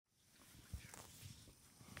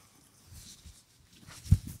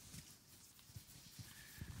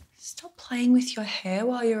playing with your hair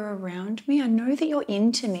while you're around me? I know that you're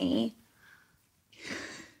into me.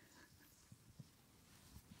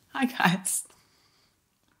 Hi, guys.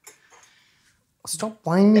 Stop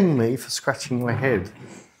blaming me for scratching your head.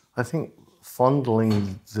 I think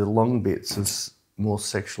fondling the long bits is more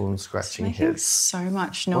sexual than scratching It's making heads. so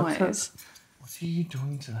much noise. What are you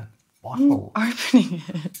doing to that bottle? I'm opening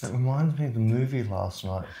it. That reminds me of the movie last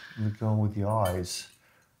night, the girl with the eyes,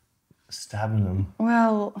 stabbing them.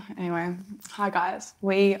 Well, anyway, hi guys.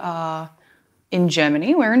 We are in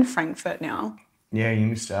Germany. We're in Frankfurt now. Yeah, you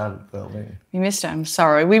missed out at Berlin. You missed it. I'm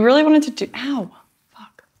sorry. We really wanted to do... Ow.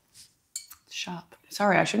 Fuck. Sharp.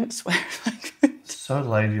 Sorry, I shouldn't swear like that. So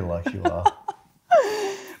ladylike you are.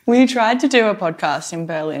 We tried to do a podcast in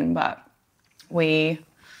Berlin, but we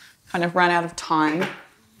kind of ran out of time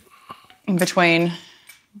in between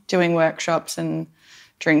doing workshops and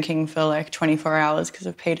drinking for like 24 hours because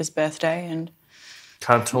of Peter's birthday. And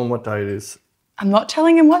Can't tell him what day it is. I'm not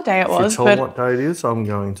telling him what day it was. If you tell him what day it is, I'm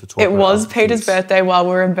going to talk it about was other Peter's things. birthday while we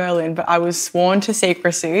were in Berlin, but I was sworn to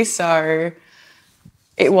secrecy, so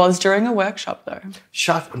it was during a workshop though.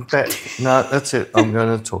 Shut up. No, that's it. I'm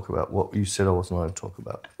going to talk about what you said I wasn't going to talk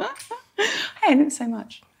about. Hey, I didn't say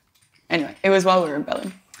much. Anyway, it was while we were in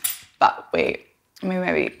Berlin. But we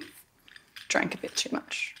maybe drank a bit too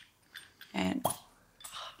much. And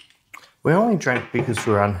We only drank because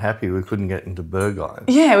we were unhappy we couldn't get into Bergheim.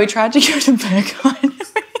 yeah, we tried to go to Bergheim.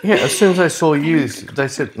 Yeah, as soon as they saw you, they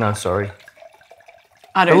said, no, sorry.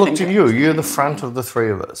 I They don't looked think at you. You're the front of the three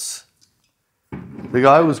of us. The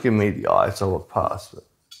guy was giving me the eye, so I walked past, but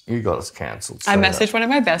you got us cancelled. I messaged one of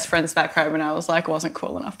my best friends back home and I was like, wasn't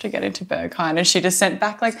cool enough to get into Berghain. And she just sent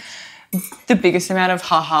back like the biggest amount of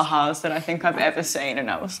ha-ha-has that I think I've ever seen. And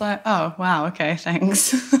I was like, oh, wow, okay,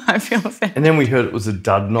 thanks. I feel fair. And then we heard it was a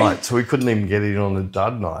dud night, so we couldn't even get in on a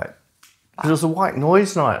dud night. It was a white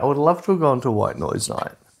noise night. I would love to have gone to a white noise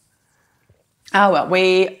night. Oh, well,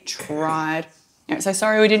 we tried. Yeah, so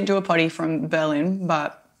sorry we didn't do a potty from Berlin,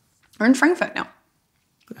 but we're in Frankfurt now.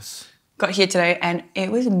 Yes. Got here today and it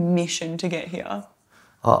was a mission to get here.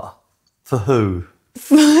 Ah, for who?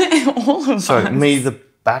 All of Sorry, us. me, the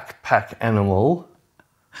backpack animal.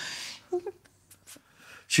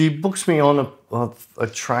 She books me on a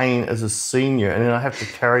train as a senior and then I have to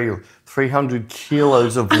carry 300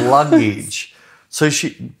 kilos of luggage. So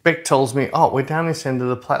Beck tells me, oh, we're down this end of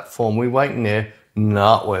the platform. We're waiting there.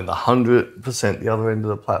 No, we're the 100% the other end of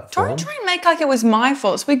the platform. Don't try and make like it was my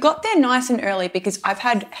fault. So we got there nice and early because I've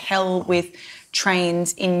had hell with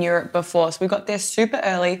trains in Europe before. So we got there super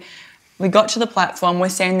early. We got to the platform. We're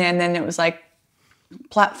standing there and then it was like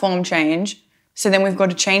platform change. So then we've got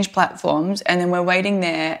to change platforms and then we're waiting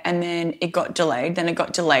there and then it got delayed. Then it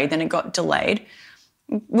got delayed. Then it got delayed.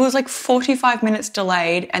 It was like 45 minutes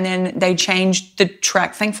delayed and then they changed the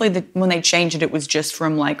track. Thankfully, when they changed it, it was just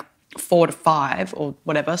from like 4 to 5 or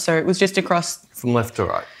whatever. So it was just across. From left to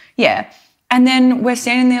right. Yeah. And then we're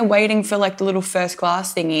standing there waiting for like the little first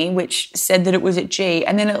class thingy, which said that it was at G.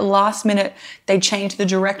 And then at the last minute, they changed the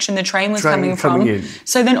direction the train was coming from. in.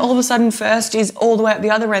 So then all of a sudden first is all the way up the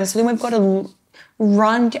other end. So then we've got to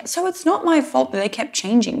run. So it's not my fault that they kept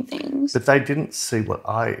changing things. But they didn't see what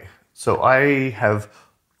So I have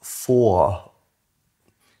 4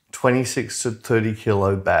 26 to 30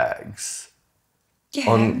 kilo bags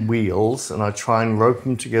on wheels and I try and rope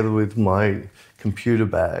them together with my computer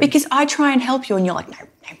bag. Because I try and help you and you're like, no.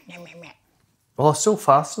 Well, I'm still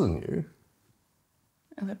faster than you.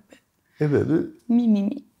 A little bit. A bit.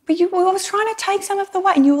 Me. But I was trying to take some of the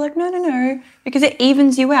weight and you were like, no, because it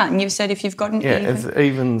evens you out. And you've said if you've got an even. Yeah, it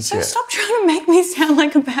evens. So stop trying to make me sound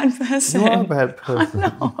like a bad person. You are a bad person.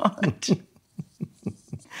 I'm not.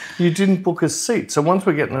 You didn't book a seat. So once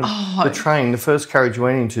we get in the train, the first carriage we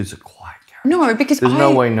went into is a quiet carriage. No, because There's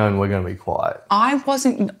no way known we're going to be quiet. I was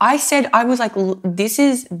like,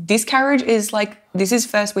 this carriage is like, this is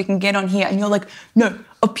first, we can get on here. And you're like, no,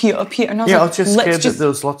 up here. And I was Yeah, like, I was just scared that there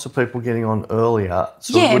was lots of people getting on earlier.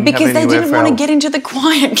 So we wouldn't because have they anywhere didn't for want to our- get into the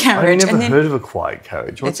quiet carriage. I've never heard of a quiet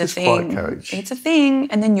carriage. What's It's a this quiet thing. carriage? It's a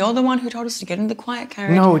thing. And then you're the one who told us to get in the quiet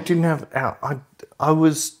carriage. No, it didn't have. I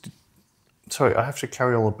was. Sorry, I have to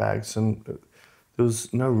carry all the bags, and there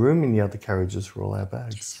was no room in the other carriages for all our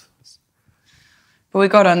bags. But we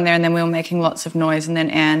got on there and then we were making lots of noise and then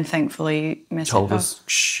Anne thankfully messaged Told us. us,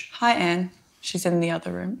 shh. Hi, Anne. She's in the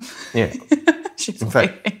other room. Yeah. She's In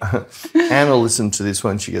fact, Anne will listen to this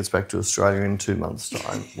when she gets back to Australia in 2 months'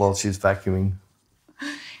 time while she's vacuuming.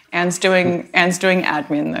 Anne's doing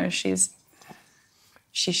admin though. She's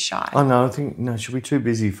shy. Oh, no, she'll be too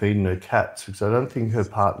busy feeding her cats because I don't think her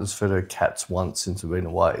partner's fed her cats once since we've been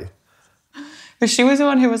away. But she was the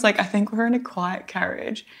one who was like, I think we're in a quiet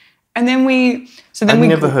carriage. And then I've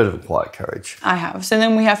never heard of a quiet carriage. I have. So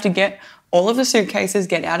then we have to get all of the suitcases,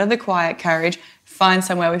 get out of the quiet carriage, find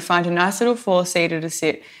somewhere. We find a nice little 4-seater to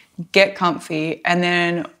sit, get comfy, and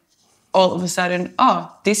then all of a sudden,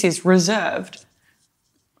 oh, this is reserved.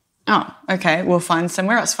 Oh, okay, we'll find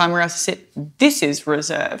somewhere else to sit. This is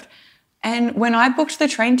reserved. And when I booked the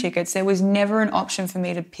train tickets, there was never an option for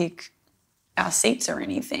me to pick our seats or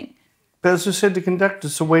anything. But as I said to the conductor,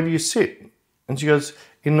 so where do you sit? And she goes,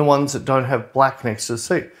 in the ones that don't have black next to the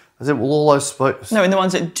seat. I said, well, all those... No, in the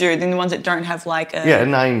ones that do. In the ones that don't have like a... Yeah, a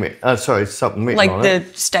name. Something written like on the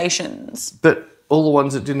it. stations. But all the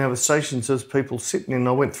ones that didn't have a station, there's people sitting in.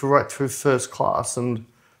 I went right through first class and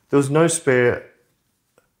there was no spare...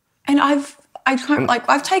 And I've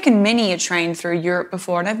taken many a train through Europe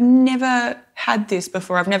before and I've never had this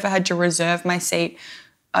before. I've never had to reserve my seat.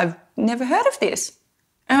 I've never heard of this.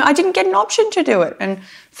 I didn't get an option to do it. And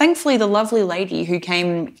thankfully the lovely lady who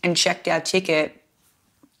came and checked our ticket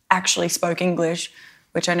actually spoke English,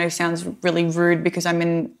 which I know sounds really rude because I'm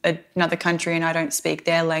in another country and I don't speak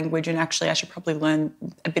their language, and actually I should probably learn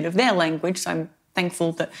a bit of their language, so I'm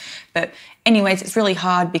thankful that... But anyways, it's really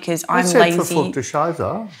hard because I'm lazy.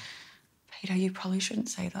 Peter, you probably shouldn't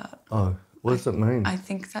say that. Oh, what does it mean? I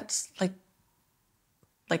think that's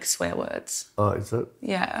like swear words. Oh, is it?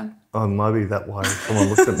 Yeah. Oh, maybe that way. Someone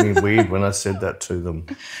looked at me weird when I said that to them.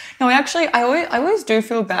 No, actually, I always do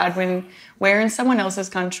feel bad when we're in someone else's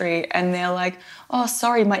country and they're like, oh,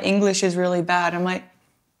 sorry, my English is really bad. I'm like,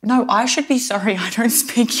 no, I should be sorry. I don't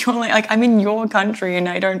speak your language. Like, I'm in your country and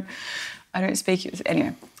I don't speak yours.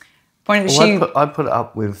 Anyway. I put it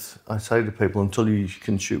up with, I say to people, until you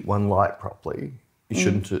can shoot one light properly, you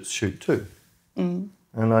shouldn't shoot two. Mm.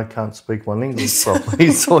 And I can't speak one English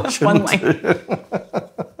properly, so I shouldn't.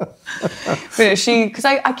 But because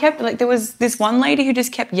I kept, like, there was this one lady who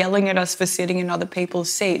just kept yelling at us for sitting in other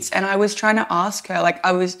people's seats, and I was trying to ask her, like,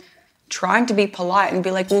 I was trying to be polite and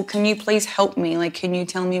be like, well, can you please help me? Like, can you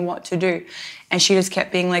tell me what to do? And she just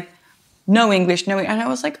kept being like, no English, no. And I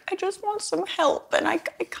was like, I just want some help and I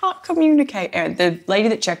can't communicate. And the lady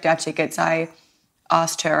that checked our tickets, I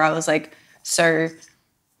asked her, I was like, so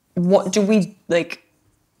what do we, like,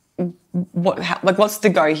 what's the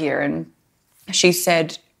go here? And she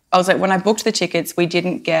said, I was like, when I booked the tickets, we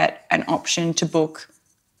didn't get an option to book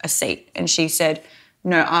a seat. And she said,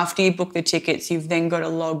 no, after you book the tickets, you've then got to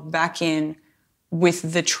log back in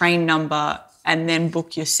with the train number and then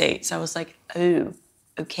book your seat. So I was like, oh,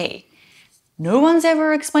 okay. No one's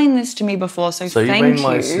ever explained this to me before, so thank you. So you've been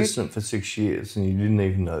my assistant for 6 years and you didn't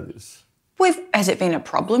even know this? Has it been a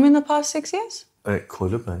problem in the past 6 years? It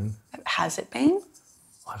could have been. Has it been?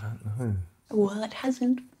 I don't know. Well, it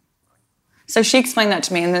hasn't. So she explained that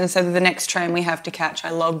to me, and then so the next train we have to catch,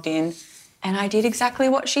 I logged in and I did exactly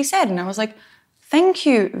what she said. And I was like, thank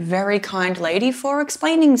you, very kind lady, for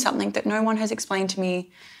explaining something that no one has explained to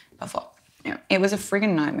me before. You know, it was a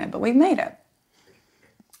friggin' nightmare, but we made it.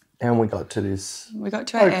 And we got to this our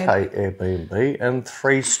Airbnb and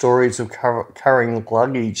 3 stories of carrying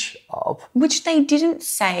luggage up. Which they didn't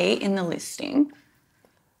say in the listing.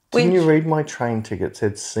 Didn't you read my train ticket? It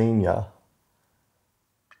said senior.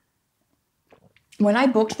 When I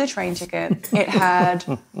booked the train ticket, it had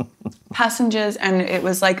passengers and it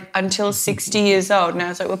was like until 60 years old. And I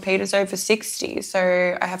was like, well, Peter's over 60,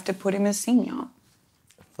 so I have to put him as senior.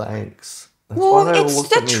 Thanks. Well, it's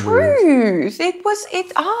the truth.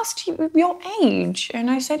 It asked you your age,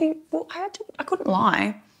 and I said, I couldn't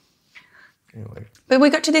lie. Anyway. But we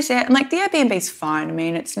got to this, and like the Airbnb's fine. I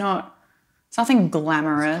mean, it's nothing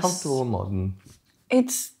glamorous. It's comfortable and modern.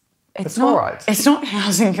 It's not, all right. It's not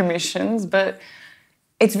housing commissions, but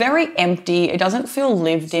it's very empty. It doesn't feel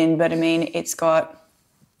lived in, but I mean, the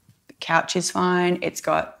couch is fine. It's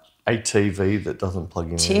got a TV that doesn't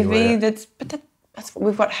plug in anywhere. That's what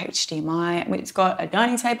we've got HDMI. I mean, it's got a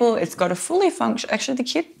dining table. It's got a fully functional. Actually, the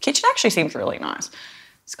kitchen actually seems really nice.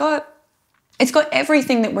 It's got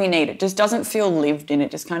everything that we need. It just doesn't feel lived in.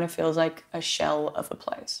 It just kind of feels like a shell of a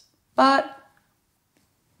place. But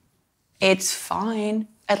it's fine.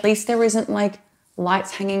 At least there isn't like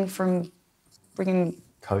lights hanging from frigging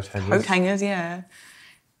coat hangers. Yeah.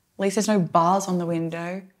 At least there's no bars on the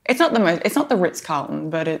window. It's not the Ritz-Carlton,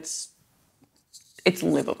 but it's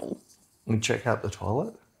livable. And check out the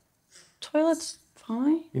toilet. Toilet's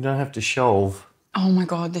fine. You don't have to shelve. Oh my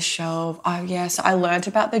God, the shelf. Oh yes, I learnt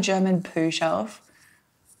about the German poo shelf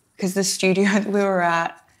because the studio that we were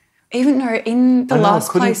at, even though in the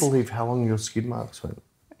last place... I couldn't believe how long your skid marks went.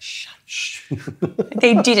 Shh.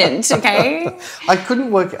 They didn't, okay? I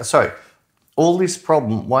couldn't work out. Sorry. all this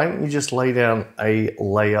problem, why don't you just lay down a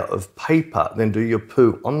layer of paper, then do your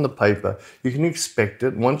poo on the paper? You can expect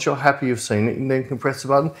it. Once you're happy you've seen it, you then can press the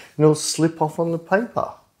button and it'll slip off on the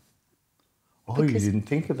paper. Oh, you didn't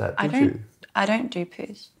think of that, did you? I don't do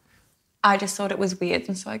poos. I just thought it was weird,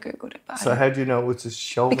 and so I Googled it. So how do you know it was a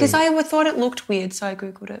shelving? Because I thought it looked weird, so I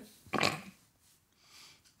Googled it.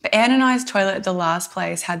 But Anne and I's toilet at the last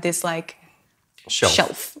place had this, like,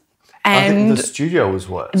 shelf. I think And the studio was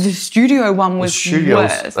worse. the studio one was The studios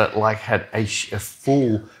worse. that like had a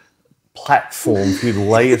full platform for you to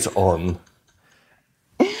lay it on.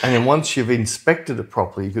 And then once you've inspected it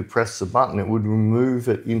properly, you could press the button. It would remove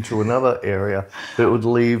it into another area, but it would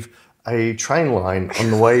leave a train line on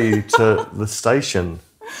the way to the station.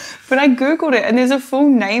 But I Googled it, and there's a full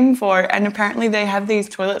name for it, and apparently they have these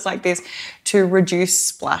toilets like this to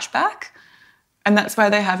reduce splashback, and that's why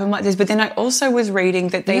they have them like this. But then I also was reading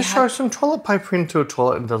that they You throw some toilet paper into a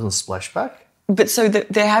toilet and it doesn't splash back? But so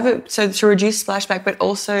that they have it so to reduce splashback, but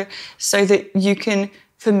also so that you can,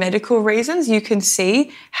 for medical reasons, you can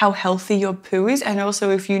see how healthy your poo is, and also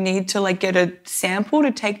if you need to like get a sample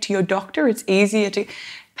to take to your doctor, it's easier to.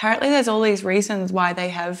 Apparently, there's all these reasons why they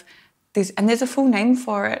have this, and there's a full name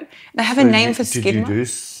for it. They have a name for skid marks. Did you do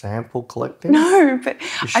sample collecting? No, but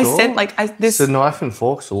I sure? said this. The knife and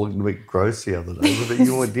forks were looking a bit gross the other day, but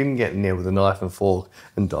you didn't get in there with a knife and fork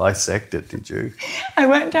and dissect it, did you? I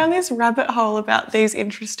went down this rabbit hole about these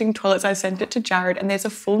interesting toilets. I sent it to Jared, and there's a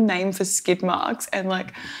full name for skid marks and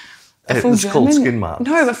like a full It's German. called skid marks.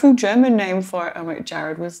 No, a full German name for it. Oh my,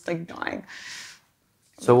 Jared was like dying.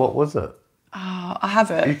 So what was it? Oh, I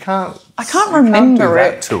have it. I can't remember do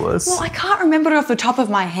that it to us. Well, I can't remember it off the top of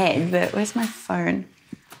my head. But where's my phone?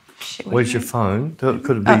 Shit, Where's your phone? Could it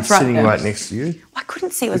be it's right sitting there. right next to you? I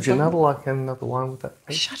couldn't see it. Was Could you another one with that?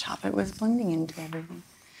 Shut up! It was blending into everything.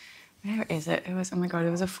 Where is it? It was. Oh my god!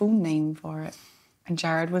 There was a full name for it, and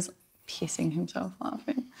Jared was pissing himself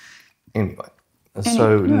laughing. Anyway,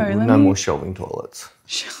 so no more shelving toilets.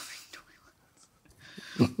 Shelving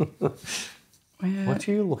toilets. What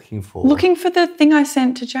are you looking for? Looking for the thing I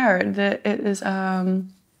sent to Jared. That it is.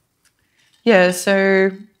 Yeah. So.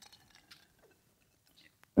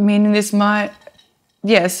 Meaning this might.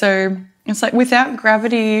 Yeah. So it's like without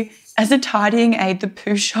gravity as a tidying aid, the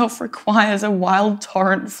poo shelf requires a wild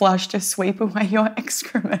torrent flush to sweep away your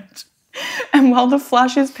excrement. And while the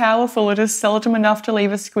flush is powerful, it is seldom enough to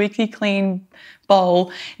leave a squeaky clean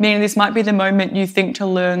bowl. Meaning this might be the moment you think to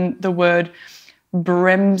learn the word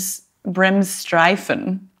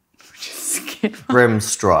Bremsstreifen.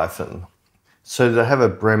 Bremsstreifen. So do they have a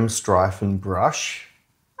Bremsstreifen brush?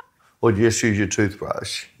 Or do you just use your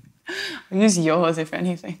toothbrush? I use yours, if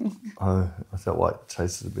anything. Oh, I thought white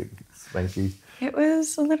tasted a bit spanky. It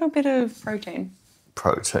was a little bit of protein.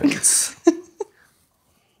 Proteins.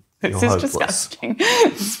 This is disgusting.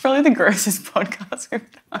 This is probably the grossest podcast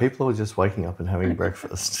we've done. People are just waking up and having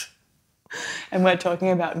breakfast. And we're talking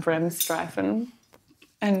about Bremsstreifen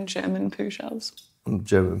and German poo shells.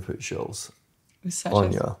 German poo shells. It was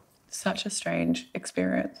such a strange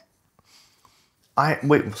experience.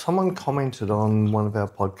 Someone commented on one of our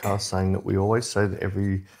podcasts saying that we always say that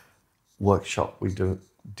every workshop we did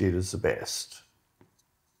is the best.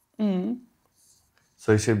 Mm.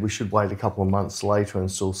 So he said we should wait a couple of months later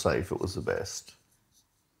and still say if it was the best.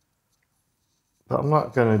 But I'm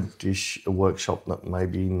not going to dish a workshop that may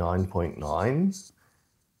be 9.9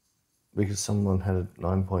 because someone had a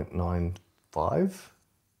 9.95.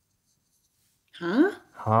 Huh?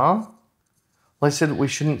 Huh? They said we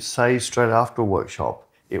shouldn't say straight after a workshop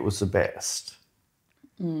it was the best.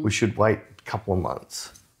 We should wait a couple of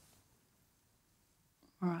months.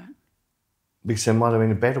 All right. Because there might have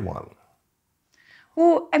been a better one.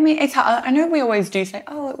 Well, I mean, it's hard. I know we always do say,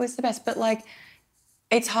 oh, it was the best, but like,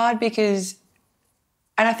 it's hard because,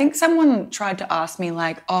 and I think someone tried to ask me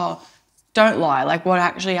like, oh, don't lie, like what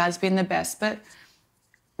actually has been the best. But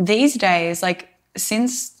these days, like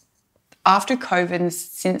since after COVID and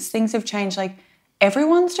since things have changed, like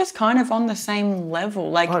everyone's just kind of on the same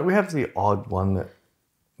level. Like we have the odd one that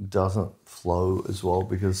doesn't flow as well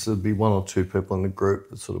because there'd be one or two people in the group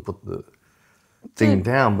that sort of put the thing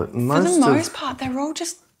down. But for the most part, they all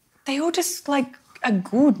just like are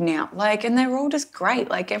good now. Like, and they're all just great.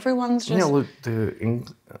 Like everyone's just. Yeah, look, the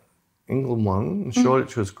England one in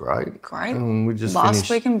Shoreditch was great. Great. And we just last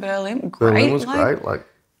finished. week in Berlin, great. Berlin was great. Like.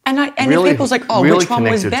 And really, if people's like, oh, really which one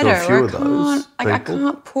was connected better? to a few of those I people.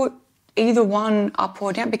 can't put either one up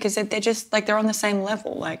or down because they're just like they're on the same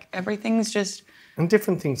level. Like everything's just. And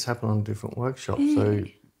different things happen on different workshops. So,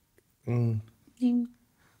 I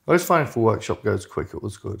always find if a workshop goes quick, it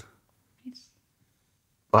was good. Yes.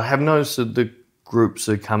 I have noticed that the groups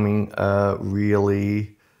that are coming are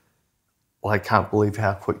really, I can't believe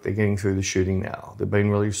how quick they're getting through the shooting now. They've been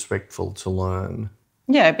really respectful to learn.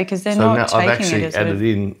 Yeah, because they're So not now taking I've actually it as added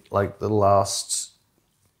in like the last,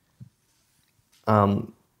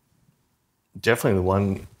 definitely the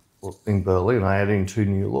one in Berlin, I added in 2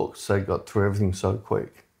 new looks. They got through everything so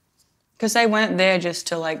quick. because they weren't there just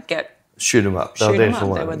to like Shoot them up. They were shoot there them to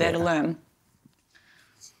up. learn. They were there to learn.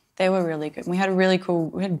 They were really good. We had a really cool.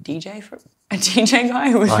 We had a DJ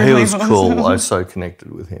guy who was really He was awesome. cool. I was so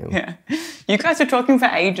connected with him. Yeah. You guys were talking for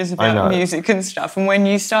ages about music and stuff. And when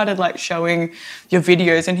you started like showing your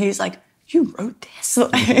videos and he's like, you wrote this?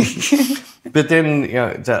 But then, you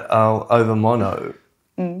know, that over mono,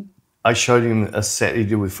 I showed him a set he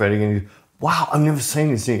did with Freddie and he goes, wow, I've never seen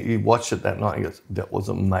this. He watched it that night. He goes, that was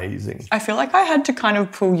amazing. I feel like I had to kind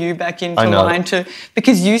of pull you back into line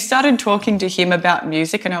because you started talking to him about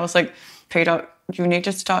music and I was like, Peter, you need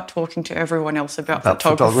to start talking to everyone else about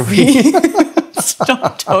photography.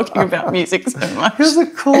 Stop talking about music so much. It was a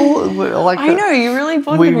cool, like I know, you really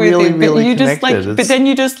bonded with him, but really you just like, connected. but then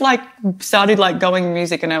you just like started like going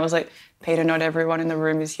music, and I was like, Peter, not everyone in the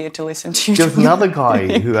room is here to listen to you. There's another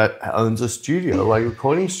guy who owns a studio, like a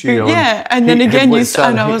recording studio. Yeah, and then again you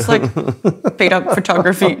started, and I was like, Peter,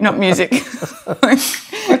 photography, not music.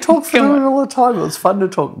 I talk through it all the time. It was fun to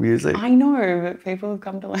talk music. I know, but people have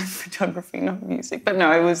come to learn photography, not music. But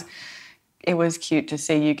no, it was cute to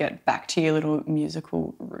see you get back to your little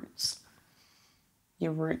musical roots.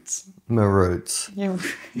 Your roots. My roots. Your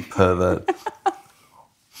Pervert.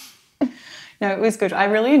 No, it was good. I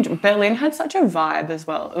really enjoyed. Berlin had such a vibe as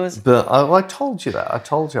well. It was. But I told you that. I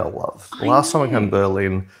told you I loved. The last time I came to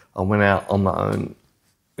Berlin, I went out on my own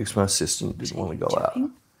because my assistant didn't want to go out.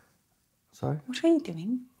 Sorry? What are you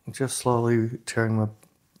doing? Just slowly tearing my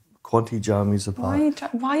Quanti jammies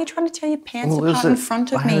apart. Why are you trying to tear your pants apart in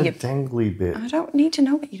front of me? I had a dangly bit. I don't need to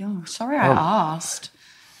know what you're doing. Sorry, I asked.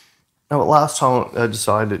 No, but last time I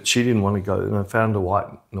decided she didn't want to go, and I found a white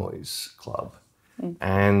noise club,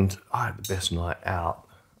 and I had the best night out.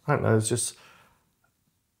 I don't know, it's just,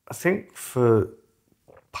 I think for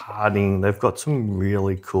partying, they've got some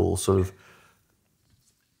really cool sort of,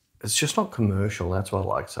 it's just not commercial. That's what I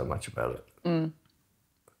like so much about it.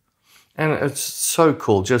 And it's so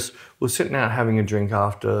cool. Just we're sitting out having a drink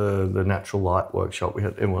after the natural light workshop.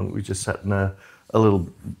 We just sat in a little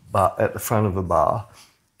bar at the front of a bar,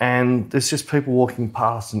 and there's just people walking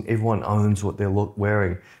past, and everyone owns what they're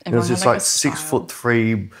wearing. There was this like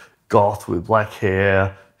 6'3" goth with black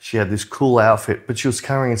hair. She had this cool outfit, but she was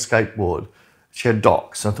carrying a skateboard. She had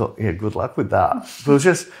docks. I thought, yeah, good luck with that. But it was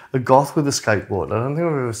just a goth with a skateboard. I don't think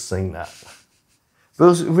I've ever seen that. But it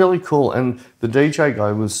was really cool, and the DJ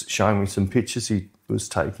guy was showing me some pictures he was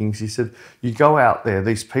taking. He said, you go out there,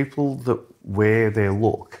 these people that wear their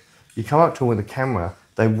look, you come up to them with a camera,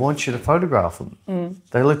 they want you to photograph them.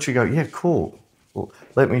 They literally go, yeah, cool, well,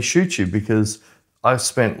 let me shoot you because I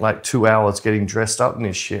spent like 2 hours getting dressed up in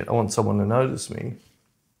this shit. I want someone to notice me.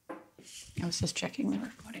 I was just checking the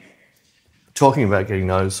recording. Talking about getting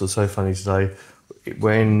noticed was so funny today.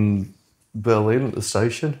 We're in Berlin at the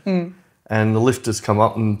station. And the lifters come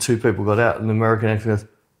up and 2 people got out and the American actor goes,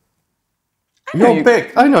 you're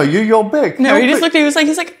Bec. I know you, you're Bec. No, he just looked at me,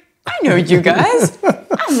 he's like, I know you guys.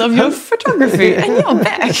 I love your photography and you're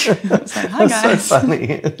Bec. I was like, hi guys. That's so funny.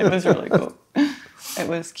 It was really cool. It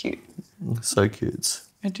was cute. So cute.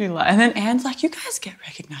 I do like, and then Anne's like, you guys get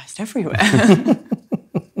recognised everywhere.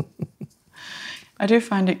 I do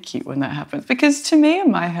find it cute when that happens because to me in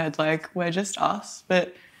my head, like, we're just us,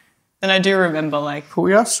 but then I do remember, like... But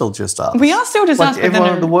we are still just us. We are still just like us. But everyone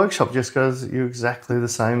then at the workshop just goes, you're exactly the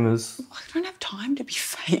same as... I don't have time to be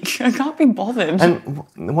fake. I can't be bothered. And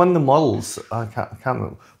one of the models, I can't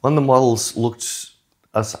remember, one of the models looked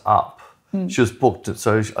us up. She was booked,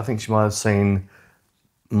 so I think she might have seen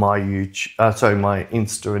my YouTube, my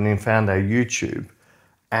Insta, and then found our YouTube.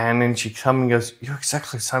 And then she came and goes, you're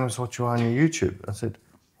exactly the same as what you are on your YouTube. I said,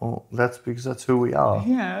 well, that's because that's who we are.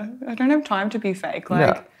 Yeah, I don't have time to be fake.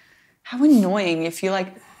 Like, how annoying if you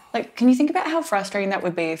like, can you think about how frustrating that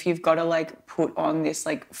would be if you've got to like put on this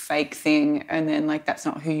like fake thing and then like that's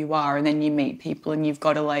not who you are and then you meet people and you've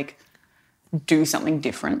got to like do something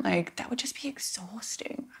different. Like that would just be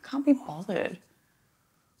exhausting. I can't be bothered.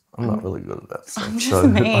 I'm not really good at that stuff. I'm just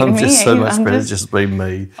me. I'm just so much better just just being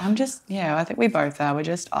me. I think we both are. We're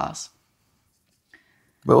just us.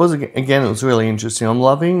 But it was really interesting. I'm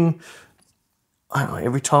loving, I don't know,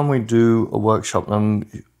 every time we do a workshop,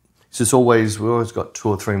 we always got 2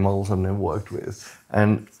 or 3 models I've never worked with.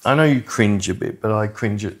 And I know you cringe a bit, but I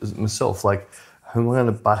cringe it myself. Like, who am I going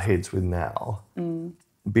to butt heads with now?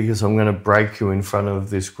 because I'm going to break you in front of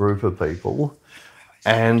this group of people.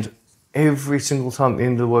 And every single time at the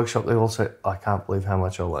end of the workshop, they all say, I can't believe how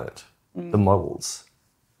much I learnt, the models.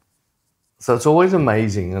 So it's always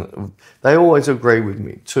amazing. And they always agree with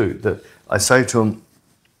me too, that I say to them,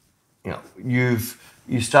 you know, you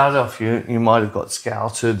started off, you might have got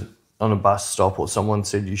scouted on a bus stop or someone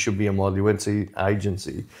said you should be a model, you went to the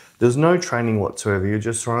agency. There's no training whatsoever. You're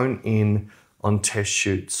just thrown in on test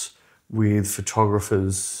shoots with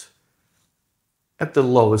photographers at the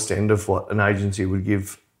lowest end of what an agency would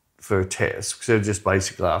give for a test, because they're just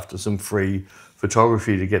basically after some free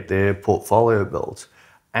photography to get their portfolio built.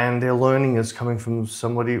 And their learning is coming from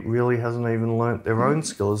somebody who really hasn't even learnt their own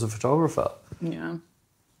skill as a photographer. Yeah.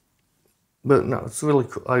 But no, it's really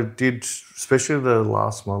cool. I did, especially the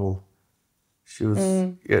last model. She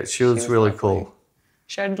was, she was really lovely. cool.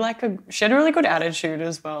 She had a really good attitude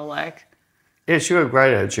as well. Like, yeah, she got a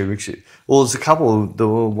great attitude. Well, there's a couple. There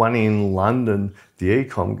were one in London, the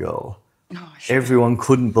ecom girl. oh, Everyone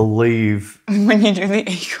couldn't believe when you do the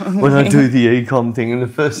econ when I thing. do the ecom thing. And the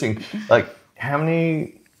first thing, like, how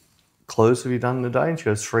many clothes have you done in a day? And she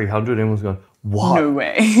goes, 300. Everyone's going, what? No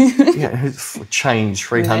way. Yeah, it's changed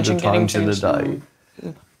 300 Imagine getting times in a changed.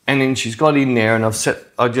 day. And then she's got in there, and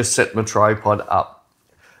I just set my tripod up,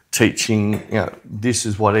 teaching, you know, this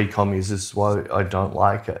is what ecom is, this is why I don't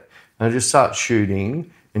like it. And I just start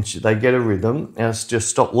shooting, and they get a rhythm, and I just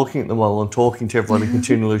stop looking at the model and talking to everyone and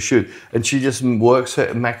continually shoot. And she just works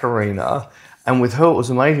her Macarena, and with her it was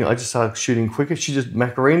amazing. I just started shooting quicker. She just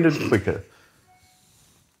Macarena'd quicker.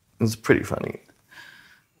 It was pretty funny.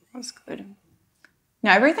 That's good.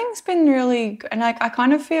 No, everything's been really good. And like, I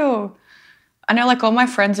kind of feel, I know like all my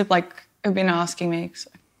friends have been asking me, 'cause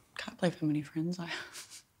I can't believe how many friends I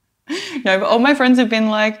have. No, but all my friends have been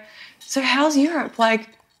like, so how's Europe? Like,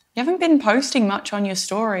 you haven't been posting much on your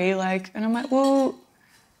story. Like, and I'm like, well,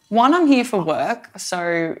 one, I'm here for work.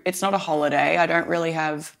 So it's not a holiday. I don't really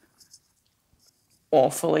have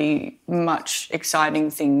awfully much exciting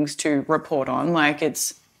things to report on. Like,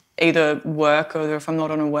 it's either work, or if I'm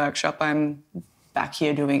not on a workshop, I'm back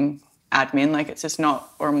here doing admin. Like, it's just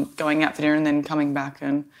not, or I'm going out for dinner and then coming back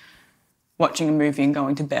and watching a movie and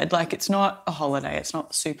going to bed. Like, it's not a holiday. It's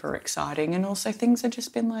not super exciting. And also things have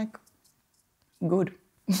just been like good.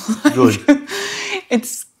 Good.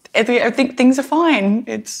 I think things are fine.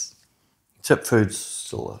 Except food's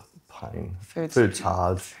still a pain. Food's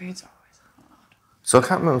hard. Food's always hard. So I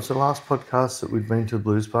can't remember, it was the last podcast that we'd been to a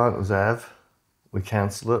blues bar. It was Av. We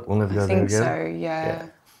cancelled it. We'll never go there again. I think so, yeah.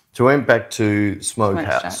 So we went back to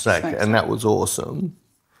Smokehouse, Smokehouse. and that was awesome.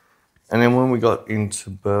 And then when we got into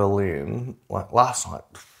Berlin, like last night,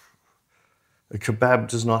 a kebab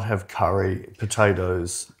does not have curry,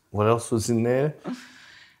 potatoes. What else was in there?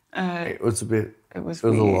 It was a bit. It was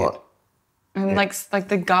a weird. lot. And like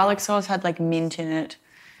the garlic sauce had like mint in it.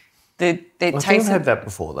 I think I've had that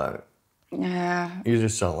before though. Yeah. You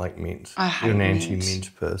just don't like mint. I hate You're an mint.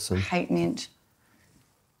 anti-mint person. I hate mint.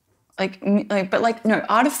 But no,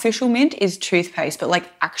 artificial mint is toothpaste, but like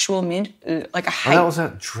actual mint, like I hate. And that was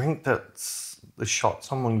that drink the shot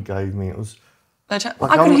someone gave me. It was. I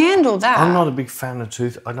can handle that. I'm not a big fan of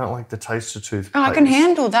I don't like the taste of toothpaste. Oh, I can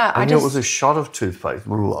handle that. I knew it was a shot of toothpaste.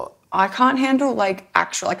 I can't handle like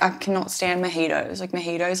actual, like I cannot stand mojitos. Like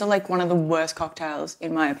mojitos are like one of the worst cocktails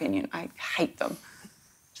in my opinion. I hate them.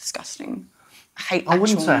 Disgusting. I hate I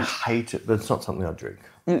wouldn't say I mint. hate it, but it's not something I drink.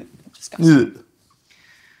 Disgusting.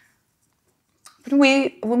 But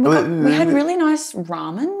we had really nice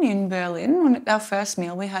ramen in Berlin. On our first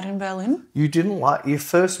meal we had in Berlin. You didn't like your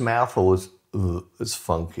first mouthful was it's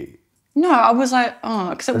funky. No, I was like,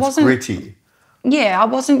 because it wasn't gritty. Yeah, I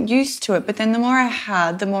wasn't used to it. But then the more I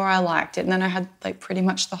had, the more I liked it. And then I had like pretty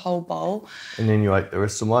much the whole bowl. And then you ate the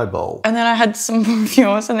rest of my bowl. And then I had some more of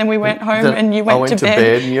yours. And then we went home and you I went to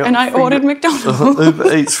bed and I ordered McDonald's.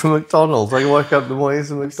 Uber Eats from McDonald's. I woke up in the morning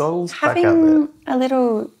and McDonald's back out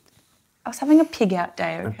there. I was having a pig out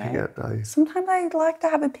day, okay? A pig out day. Sometimes I like to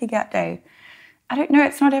have a pig out day. I don't know,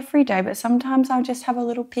 it's not every day, but sometimes I'll just have a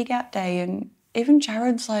little pig out day. And even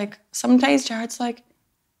Jared's like, some days Jared's like,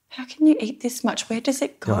 how can you eat this much? Where does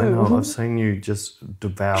it go? I know, I've seen you just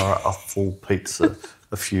devour a full pizza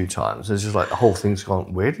a few times. It's just like the whole thing's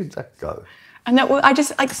gone, where did that go? And that I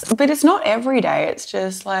just like, but it's not every day. It's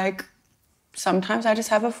just like, sometimes I just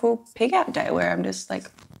have a full pig out day where I'm just like,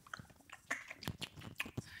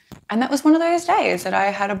 and that was one of those days that I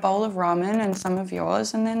had a bowl of ramen and some of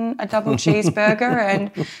yours and then a double cheeseburger and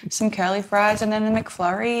some curly fries and then a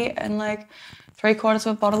McFlurry and like 3/4 of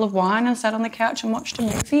a bottle of wine and sat on the couch and watched a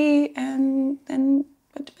movie and then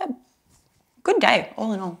went to bed. Good day,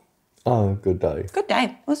 all in all. Oh, good day. Good day.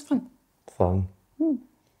 It was fun. Fun.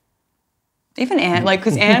 Even Anne, like,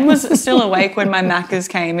 because Anne was still awake when my Maccas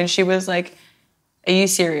came and she was like, are you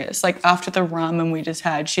serious? Like, after the ramen we just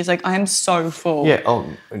had, she's like, I'm so full. Yeah,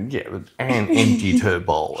 but Anne emptied her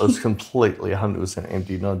bowl. It was completely 100%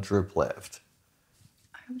 empty, not a drip left.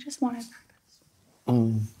 I just wanted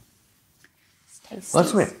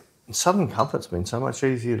That's meant Southern Comfort's been so much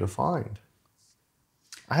easier to find.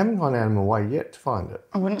 I haven't gone out of my way yet to find it.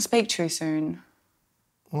 I wouldn't speak too soon.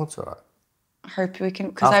 Well, that's all right. I hope we can,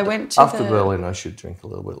 because I went to after Berlin, I should drink a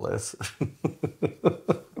little bit less.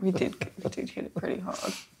 We did hit it pretty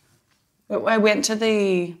hard. But I went to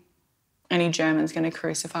any German's going to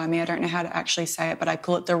crucify me. I don't know how to actually say it, but I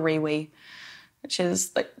call it the Rewe, which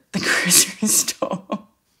is like the grocery store.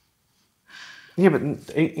 Yeah, but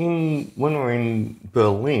when we were in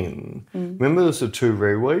Berlin, remember there was the two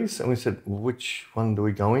Rewe's? And we said, well, which one do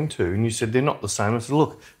we go into? And you said, they're not the same. I said,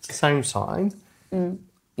 look, it's the same sign.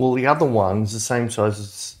 Well, the other one's the same size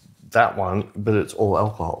as that one, but it's all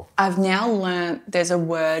alcohol. I've now learnt there's a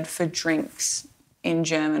word for drinks in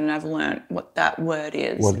German, and I've learnt what that word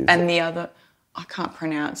is. What is and it? The other, I can't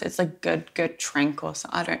pronounce it. It's like Getränk or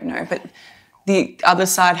something. I don't know. But the other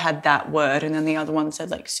side had that word, and then the other one said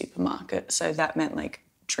like supermarket. So that meant like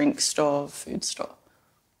drink store, food store.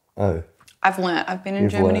 Oh. I've learnt. I've been in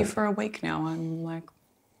Germany for a week now. I'm like,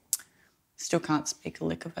 still can't speak a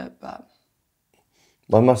lick of it, but...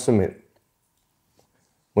 I must admit,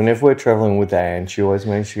 whenever we're travelling with Anne, she always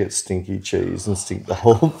managed to get stinky cheese and stink the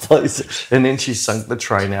whole place. And then she sunk the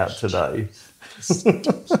train out today. So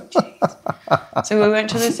we went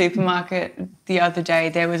to the supermarket the other day.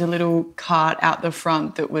 There was a little cart out the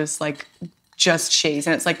front that was like just cheese.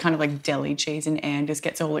 And it's like kind of like deli cheese. And Anne just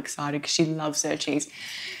gets all excited because she loves her cheese.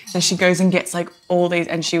 So she goes and gets like all these.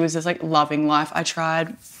 And she was just like loving life. I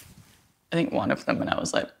tried, I think, one of them and I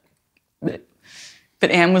was like... Bleh. But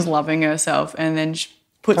Anne was loving herself, and then she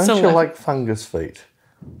puts Don't you like fungus feet?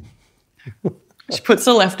 She puts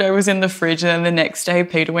the leftovers in the fridge, and then the next day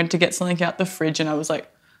Peter went to get something out the fridge, and I was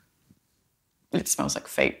like, it smells like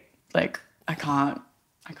feet. Like, I can't.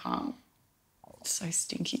 It's so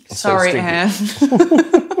stinky. Sorry, Anne.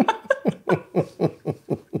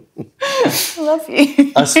 I love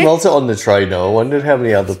you. I smelled it on the tray now. I wondered how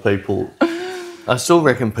many other people... I still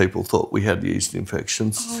reckon people thought we had yeast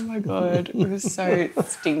infections. Oh my God, it was so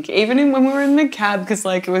stinky. Even when we were in the cab, because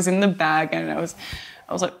like it was in the bag, and I was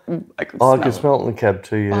like, I could smell I could smell it in the cab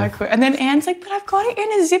too, yeah. I could. And then Anne's like, but I've got it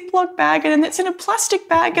in a Ziploc bag, and then it's in a plastic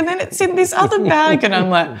bag, and then it's in this other bag, and I'm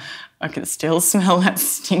like, I can still smell that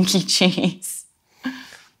stinky cheese.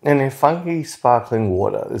 And their funky sparkling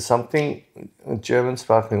water. There's something, German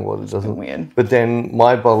sparkling water doesn't... Weird. But then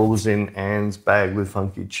my bottle was in Anne's bag with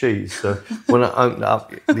funky cheese. So when I opened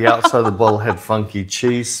up, the outside of the bottle had funky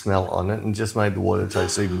cheese smell on it and just made the water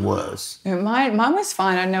taste even worse. Yeah, mine was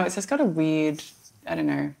fine. I know it's just got a weird, I don't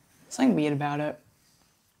know, something weird about it.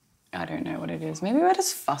 I don't know what it is. Maybe we're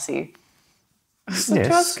just fussy. It's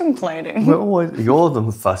just complaining. You're the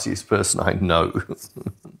fussiest person I know.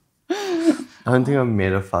 I don't think I've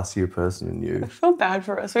met a fussier person than you. I feel bad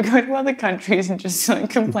for us. We go to other countries and just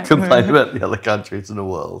like complain about the other countries in the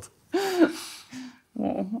world.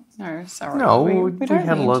 Well, no, sorry. No, we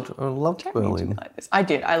had a lot. I loved Berlin. Like this. I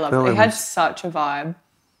did. I loved it. It had such a vibe.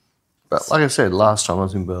 But like I said, last time I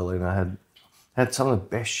was in Berlin, I had some of the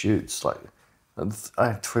best shoots. Like I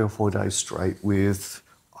had 3 or 4 days straight with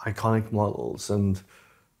iconic models and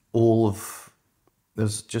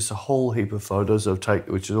there's just a whole heap of photos I've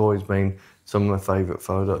taken, which has always been some of my favourite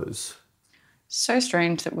photos. So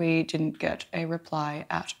strange that we didn't get a reply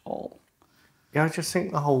at all. Yeah, I just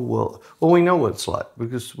think the whole world... Well, we know what it's like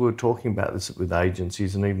because we're talking about this with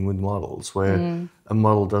agencies and even with models where a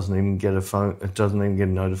model doesn't even get a phone, it doesn't even get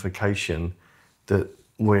a notification that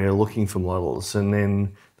we're looking for models. And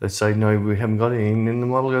then they say, no, we haven't got any. And then the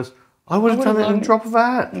model goes, I would have done it in a drop of a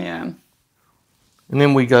hat. Yeah. And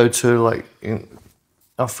then we go to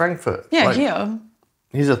Frankfurt. Yeah, here.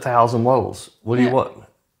 Here's 1,000 models. What do you want?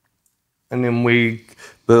 And then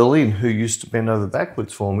Berlin, who used to bend over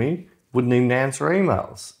backwards for me, wouldn't even answer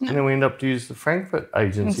emails. No. And then we end up to use the Frankfurt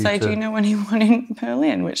agency. And say, do you know anyone in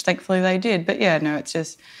Berlin? Which thankfully they did. But yeah, no, it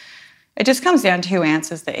just comes down to who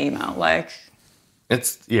answers the email. Like,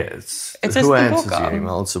 it's who booker. answers the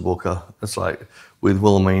email. It's the booker. It's like with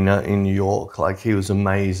Wilhelmina in New York. Like he was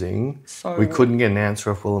amazing. So we couldn't get an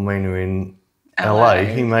answer off Wilhelmina in LA.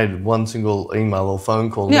 He made one single email or phone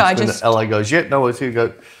call. Yeah, LA goes, yeah, no, it's here,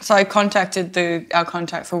 go. So I contacted our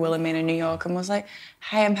contact for Wilhelmina in New York and was like,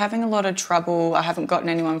 hey, I'm having a lot of trouble. I haven't gotten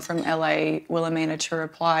anyone from LA Wilhelmina to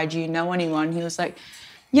reply. Do you know anyone? He was like,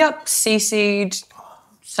 yep, CC'd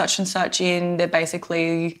such and such in. They're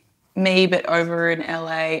basically me, but over in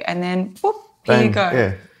LA, and then whoop, here you go.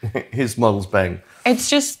 Yeah, his models bang. It's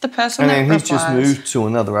just the person And that then he's just replies. moved to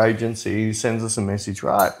another agency. He sends us a message,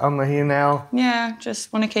 right, I'm here now. Yeah,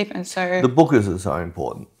 just want to keep it. So The bookers are so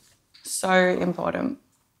important. So important.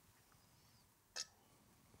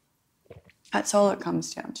 That's all it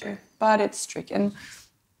comes down to. But it's tricky. And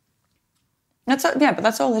but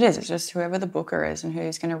that's all it is. It's just whoever the booker is and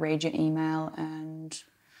who's going to read your email and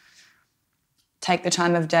take the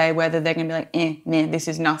time of day, whether they're going to be like, nah, this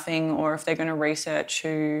is nothing, or if they're going to research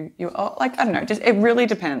who you are. Like, I don't know. Just it really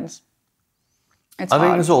depends. It's hard. I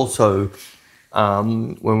think there's also,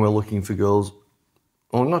 when we're looking for girls,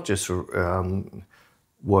 or not just for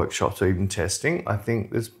workshops or even testing, I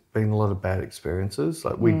think there's been a lot of bad experiences.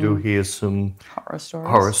 Like we do hear some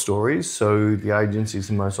horror stories. So the agencies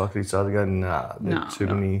are most likely start to go,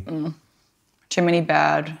 too many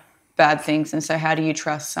bad things. And so how do you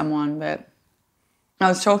trust someone? But I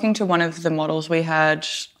was talking to one of the models we had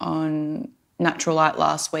on Natural Light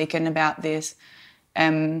last weekend about this.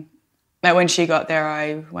 But when she got there,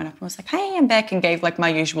 I went up and was like, hey, I'm Bec, and gave like my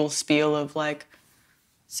usual spiel of like,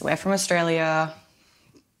 so we're from Australia.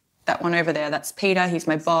 That one over there, that's Peter. He's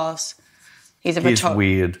my boss. He's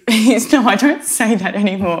weird. No, I don't say that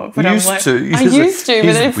anymore. But I used to,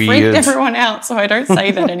 but then it freaked everyone out, so I don't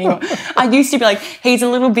say that anymore. I used to be like, he's a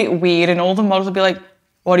little bit weird, and all the models would be like,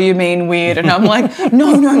 what do you mean weird? And I'm like,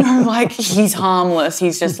 no, like he's harmless.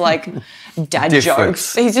 He's just like dad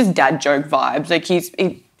jokes. He's just dad joke vibes. Like he's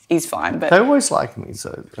fine. But they always like me,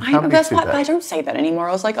 so I don't say that anymore.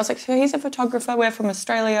 I was like, so he's a photographer. We're from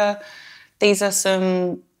Australia. These are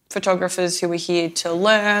some photographers who are here to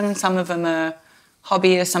learn. Some of them are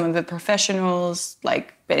hobbyists, some of them are professionals.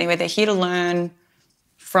 But anyway, they're here to learn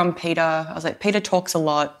from Peter. I was like, Peter talks a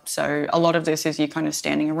lot, so a lot of this is you kind of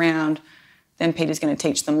standing around. Then Peter's going to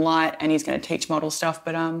teach them light, and he's going to teach model stuff.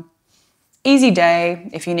 But easy day.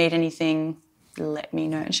 If you need anything, let me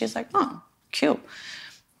know. And she's like, oh, cool.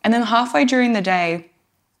 And then halfway during the day,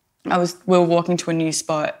 we were walking to a new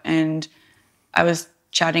spot, and I was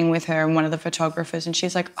chatting with her and one of the photographers, and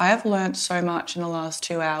she's like, I have learnt so much in the last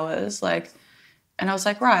 2 hours. And I was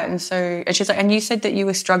like, right. And she's like, and you said that you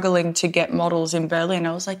were struggling to get models in Berlin.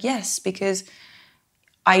 I was like, yes, because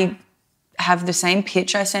I have the same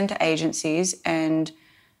pitch I send to agencies,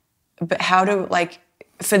 but how to,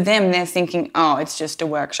 for them, they're thinking, oh, it's just a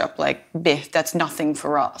workshop, biff, that's nothing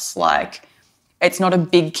for us. It's not a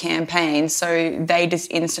big campaign. So they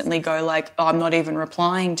just instantly go oh, I'm not even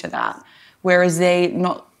replying to that. Whereas they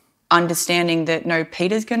not understanding that, no,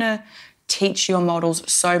 Peter's going to teach your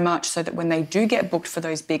models so much so that when they do get booked for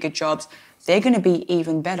those bigger jobs, they're going to be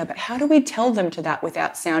even better. But how do we tell them to that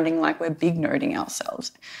without sounding like we're big nerding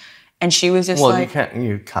ourselves? And she was just you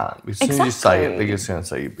can't. As soon as you say it, they're just going to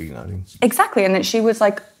say you're big nerding. Exactly. And then she was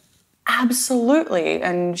like, absolutely.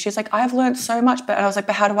 And she's like, I've learned so much. But I was like,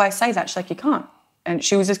 but how do I say that? She's like, you can't. And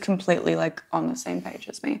she was just completely on the same page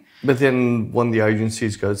as me. But then one of the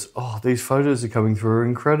agencies goes, oh, these photos are coming through are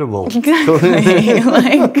incredible. Exactly.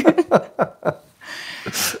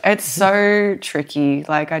 It's so tricky.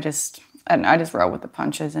 I just roll with the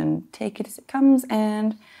punches and take it as it comes.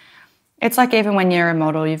 And it's like even when you're a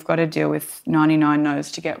model, you've got to deal with 99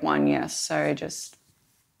 no's to get one yes. So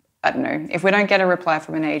I don't know. If we don't get a reply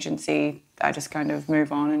from an agency, I just kind of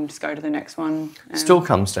move on and just go to the next one. Still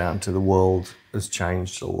comes down to the world has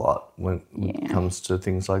changed a lot when it comes to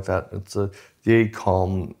things like that. It's the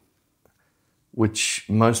e-com, which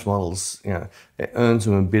most models, it earns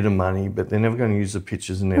them a bit of money, but they're never going to use the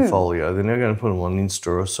pictures in their folio. They're never going to put them on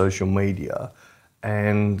Insta or social media.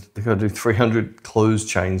 And they've got to do 300 clothes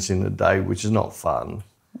changes in a day, which is not fun.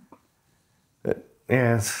 But,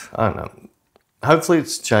 I don't know. Hopefully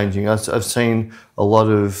it's changing. I've seen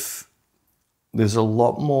there's a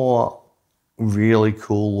lot more really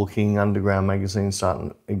cool looking underground magazines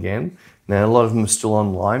starting again. Now, a lot of them are still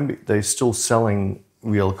online, but they're still selling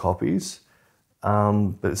real copies.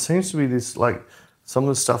 But it seems to be this, some of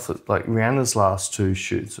the stuff that, Rihanna's last 2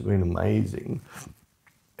 shoots have been amazing.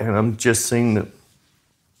 And I'm just seeing that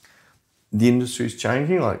the industry's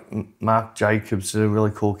changing. Marc Jacobs did a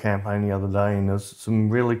really cool campaign the other day, and there's some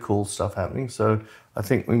really cool stuff happening. So I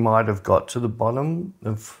think we might have got to the bottom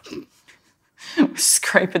of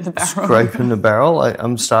scraping the barrel.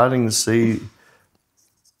 I'm starting to see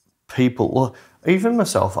people. Well, even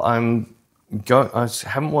myself. I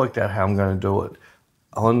haven't worked out how I'm going to do it.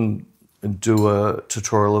 I want to do a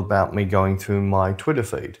tutorial about me going through my Twitter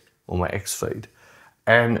feed or my X feed,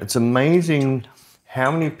 and it's amazing how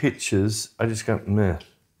many pictures I just go, meh.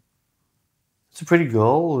 It's a pretty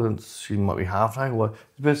girl, and she might be half naked,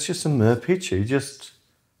 but it's just a meh picture.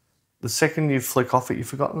 the second you flick off it, you've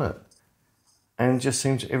forgotten it. And it just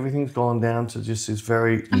seems everything's gone down to just this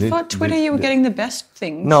very... I thought Twitter you were getting the best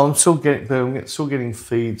things. No, I'm still getting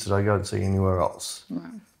feeds that I don't see anywhere else.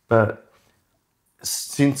 Right. But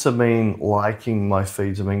since I've been liking my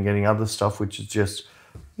feeds, I've been getting other stuff, which is just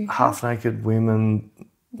half-naked women.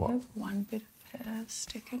 You have one bit of hair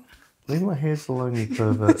sticking. Leave my hairs alone, you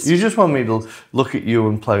pervert. You just want me to look at you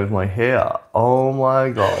and play with my hair. Oh, my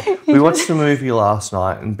God. We watched the movie last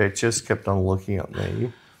night and Bet just kept on looking at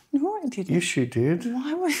me. No, I didn't. Yes, you did.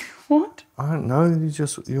 Why would... What? I don't know.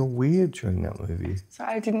 You're weird during that movie.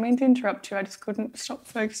 Sorry, I didn't mean to interrupt you. I just couldn't stop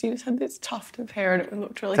focusing. You just had this tuft of hair and it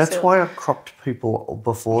looked really That's silly. why I cropped people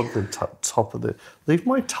before the top of the... Leave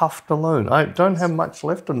my tuft alone. I don't have much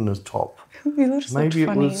left on the top. You just Maybe it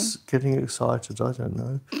funny. was getting excited. I don't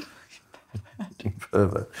know. You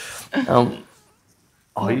pervert.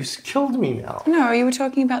 You killed me now. No, you were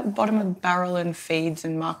talking about the bottom of the barrel and feeds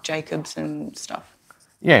and Marc Jacobs and stuff.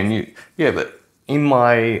 Yeah, but even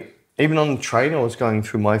on the train, I was going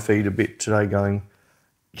through my feed a bit today going,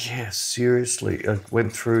 yeah, seriously. I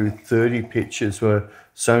went through 30 pictures where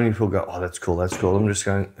so many people go, oh, that's cool, that's cool. I'm just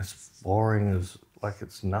going, it's boring,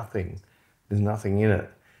 it's nothing. There's nothing in it.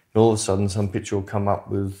 And all of a sudden, some picture will come up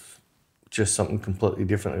with just something completely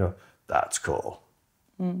different. I go, that's cool.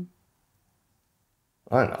 I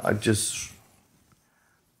don't know,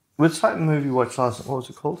 what's that movie we watched last night? What was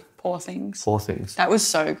it called? Poor Things. Poor Things. That was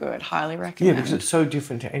so good. Highly Yeah, recommend. because it's so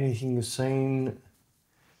different to anything you've seen.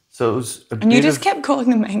 So it was and you just kept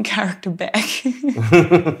calling the main character Bec.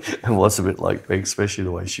 It was a bit like Beck, especially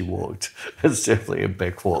the way she walked. It's definitely a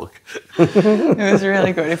Beck walk. It was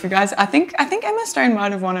really good. If you guys, I think Emma Stone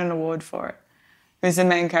might have won an award for it. Who's the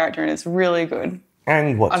main character, and it's really good.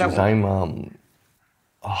 And what's his name?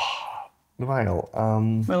 The male.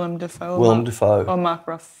 Willem Dafoe. Willem Dafoe. Or Mark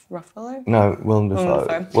Ruffalo. No, Willem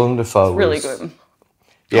Dafoe. Willem Dafoe was really good.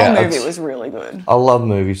 Yeah, The whole movie was really good. I love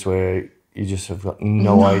movies where you just have got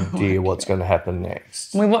no idea what's going to happen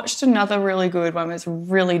next. We watched another really good one. It's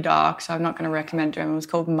really dark, so I'm not going to recommend it. It was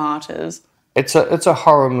called Martyrs. It's a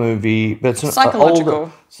horror movie, but it's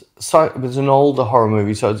Psychological. It's an older horror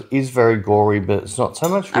movie, so it is very gory, but it's not so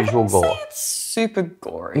much visual gore. Say it's super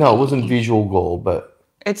gory. No, it wasn't visual gore, but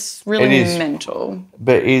it's really mental.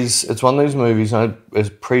 But it's one of those movies. And as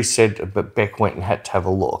Pre said, but Beck went and had to have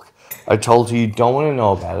a look. I told her you don't want to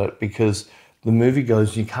know about it because the movie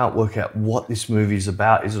goes. You can't work out what this movie is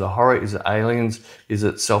about. Is it a horror? Is it aliens? Is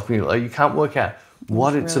it self-mutilation? You can't work out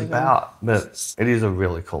what it's really about. But it is a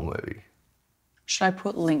really cool movie. Should I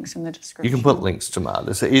put links in the description? You can put links to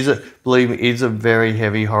Martyrs. Believe me, it's a very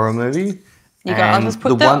heavy horror movie.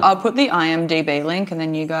 I'll put the IMDb link and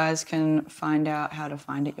then you guys can find out how to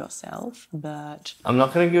find it yourself. But I'm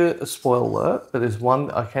not going to give it a spoiler alert, but there's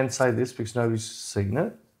one, I can say this because nobody's seen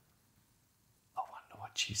it. I wonder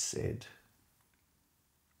what she said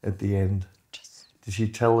at the end. Did she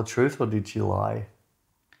tell the truth or did she lie?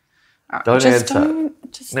 Don't answer.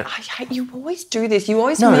 I hate you. Always do this. You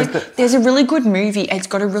always there's a really good movie. It's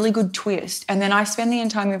got a really good twist, and then I spend the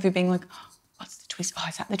entire movie being like, oh, "What's the twist? Oh,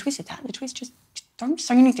 is that the twist? Is that the twist?" Just don't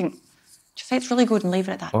say anything. Just say it's really good and leave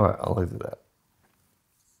it at that. All right, I'll leave it at that.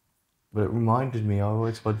 But it reminded me. I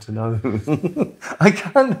always want to know. I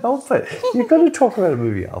can't help it. You've got to talk about a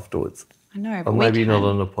movie afterwards. I know, but maybe not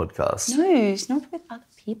on a podcast. No, it's not with other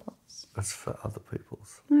people. That's for other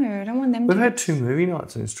people's. No, I don't want them We've had 2 movie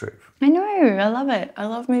nights in this trip. I know. I love it. I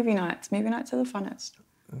love movie nights. Movie nights are the funnest.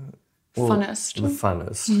 Funnest. The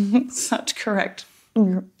funnest. Such correct.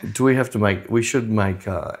 Do we have to make... We should make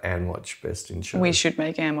Anne watch Best in Show. We should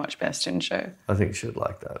make Anne watch Best in Show. I think she'd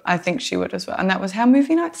like that. I think she would as well. And that was how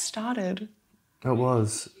movie nights started. It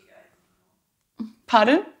was.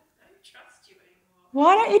 Pardon? I don't trust you anymore.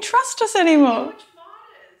 Why don't you trust us anymore?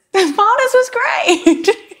 Martyrs was great.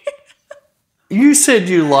 You said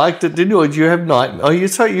you liked it, didn't you? Or did you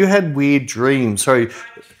have you had weird dreams. Sorry.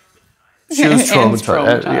 She was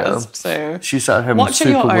traumatized. So she started having watch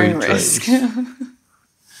super at your weird own risk. dreams.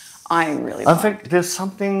 I think there's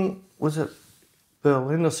something, was it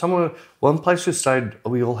Berlin or somewhere? One place we stayed,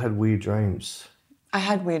 we all had weird dreams. I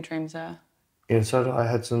had weird dreams there. Yeah, so I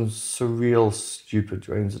had some surreal, stupid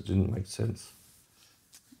dreams that didn't make sense.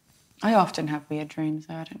 I often have weird dreams,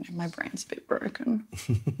 though. I don't know. My brain's a bit broken.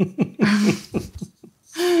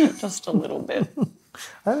 Just a little bit.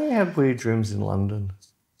 I only had weird dreams in London.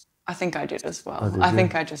 I think I did as well. I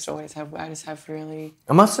think I just always have. I just have really...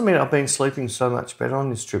 I must admit, I've been sleeping so much better on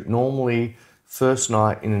this trip. Normally, first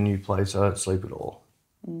night in a new place, I don't sleep at all.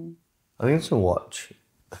 I think it's a watch.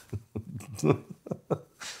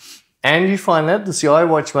 And you find that? Does the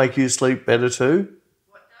iWatch make you sleep better too?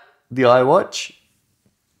 What does? The iWatch?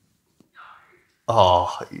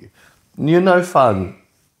 Oh, you're no fun.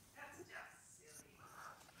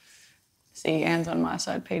 See, Anne's on my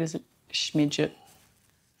side. Peter's a schmidget.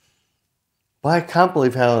 Well, I can't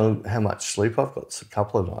believe how much sleep I've got. It's a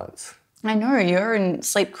couple of nights. I know, you're in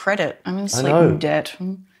sleep credit. I'm in sleep debt.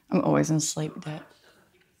 I'm always in sleep debt.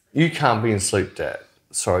 You can't be in sleep debt.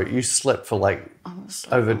 Sorry, you slept for like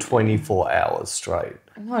over 24 hours straight.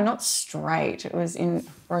 No, not straight. It was I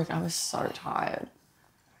was so tired.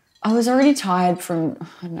 I was already tired from,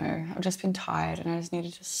 I don't know, I've just been tired and I just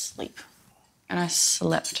needed to sleep. And I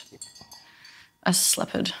slept. I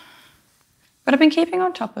slept. But I've been keeping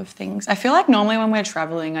on top of things. I feel like normally when we're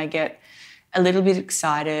traveling, I get a little bit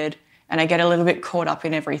excited and I get a little bit caught up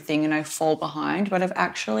in everything and I fall behind. But I've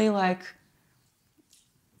actually I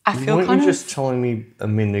feel Weren't kind you of... just telling me a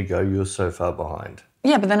minute ago you were so far behind?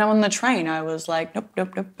 Yeah, but then on the train, I was like, nope.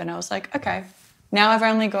 And I was like, okay. Now I've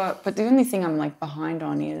only got... But the only thing I'm behind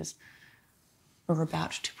on is we're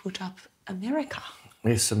about to put up America.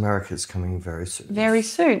 Yes, America's coming very soon. Very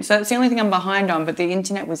soon. So that's the only thing I'm behind on, but the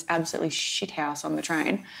internet was absolutely shithouse on the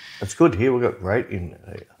train. It's good here. We've got great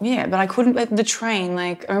internet. Yeah, but I couldn't... The train,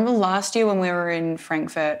 I remember last year when we were in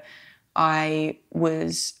Frankfurt, I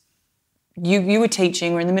was... You were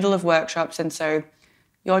teaching, we're in the middle of workshops, and so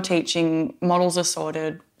you're teaching, models are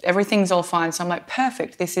sorted, everything's all fine. So I'm like,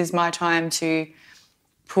 perfect, this is my time to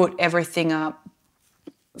put everything up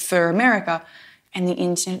for America. And the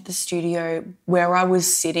internet at the studio, where I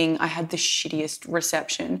was sitting, I had the shittiest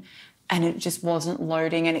reception and it just wasn't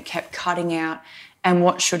loading and it kept cutting out. And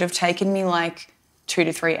what should have taken me 2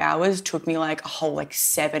 to 3 hours took me a whole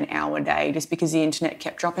 7-hour day just because the internet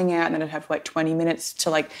kept dropping out and then I'd have 20 minutes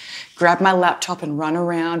to grab my laptop and run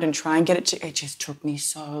around and try and get it to... It just took me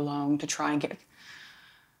so long to try and get...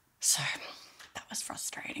 So that was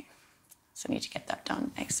frustrating. So I need to get that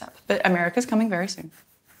done ASAP. But America's coming very soon.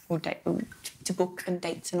 We'll to book and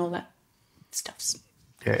dates and all that stuffs.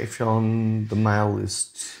 Yeah, if you're on the mail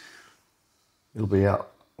list, it'll be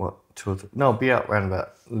out, 2 or 3... No, it'll be out around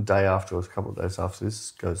about the day after or a couple of days after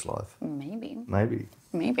this goes live. Maybe.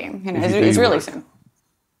 Who knows? It's really soon.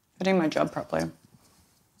 If I do my job properly,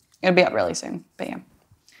 it'll be up really soon. But yeah,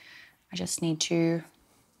 I just need to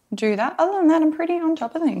do that. Other than that, I'm pretty on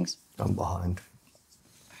top of things. I'm behind.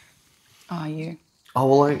 Are you? Oh,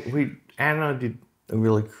 well, Anne and I did a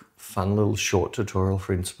really fun little short tutorial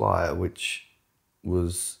for Inspire, which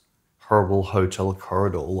was horrible hotel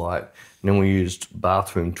corridor light. And then we used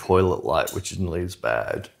bathroom toilet light, which isn't as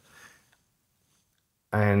bad.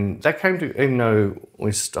 And that came to, even though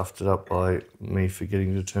we stuffed it up by me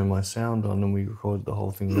forgetting to turn my sound on and we recorded the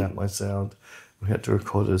whole thing without my sound. We had to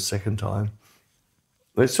record it a second time.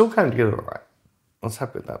 But it still came together all right. I was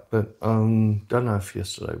happy with that. But don't know if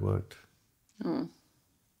yesterday worked.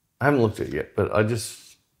 I haven't looked at it yet, but I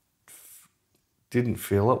just didn't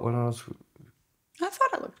feel it when I was... I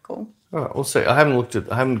thought it looked cool. All right, we'll see. I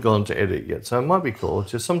haven't gone to edit yet, so it might be cool.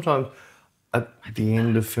 It's just sometimes at the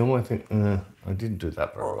end of film, I think, I didn't do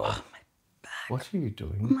that very well. Oh, my back. What are you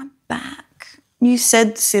doing? My back. You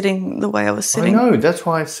said sitting the way I was sitting. I know. That's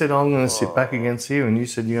why I said I'm going to sit back against you, and you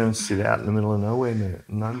said you're going to sit out in the middle of nowhere,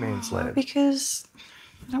 no man's land. Because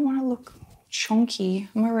I don't want to look chonky.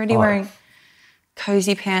 I'm already wearing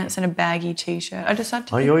cozy pants and a baggy t-shirt. I decided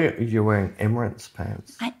to... Oh, you're wearing Emirates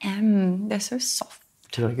pants. I am. They're so soft.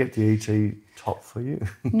 Did I get the ET top for you?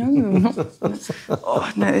 No. No,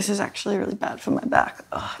 this is actually really bad for my back.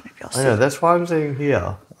 Oh, maybe I'll sit. I know, that's why I'm saying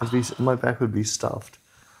here. My back would be stuffed.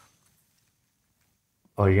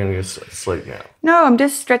 Oh, you're going to go sleep now? No, I'm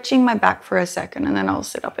just stretching my back for a second and then I'll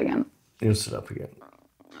sit up again. You'll sit up again.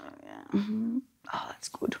 Yeah. Mm-hmm. Oh, that's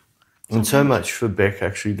good. And so much for Bec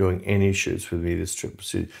actually doing any shoots with me this trip.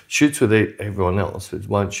 She shoots with everyone else, but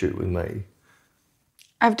won't shoot with me.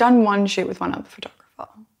 I've done one shoot with one other photographer.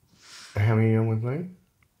 How many are with me?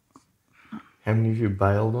 How many have you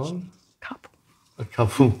bailed on? A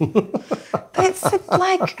couple. It's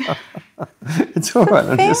it's all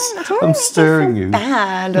right. I'm stirring you.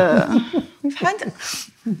 Bad. We've had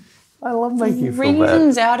I love making you feel bad.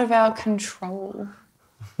 Reasons out of our control.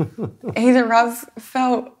 Either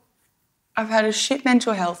I've had a shit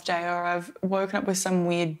mental health day or I've woken up with some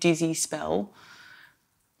weird dizzy spell.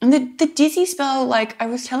 And the dizzy spell, I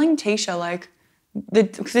was telling Tisha,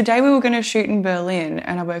 because the day we were going to shoot in Berlin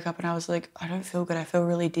and I woke up and I was like, I don't feel good, I feel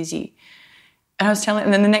really dizzy. And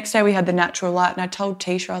then the next day we had the natural light and I told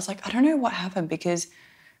Tisha, I was like, I don't know what happened because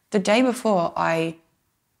the day before I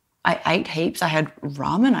ate heaps. I had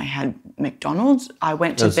ramen, I had McDonald's. I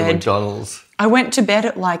went to bed. McDonald's. I went to bed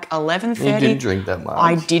at 11:30. You didn't drink that much.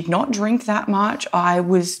 I did not drink that much. I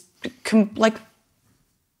was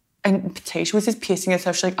And Tisha was just pissing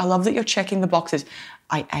herself. She's like, I love that you're checking the boxes.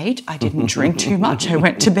 I ate. I didn't drink too much. I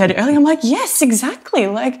went to bed early. I'm like, yes, exactly.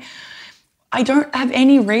 Like, I don't have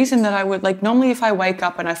any reason that I would, like, normally if I wake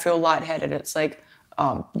up and I feel lightheaded, it's like,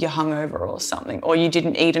 oh, you're hungover or something, or you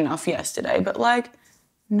didn't eat enough yesterday. But, like,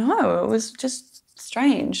 no, it was just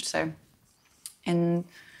strange. So, and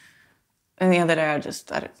the other day I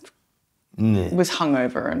was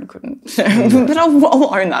hungover and couldn't. But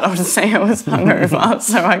I'll own that. I'll just say I was hungover,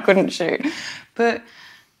 so I couldn't shoot. But,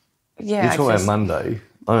 yeah. You're talking about Monday.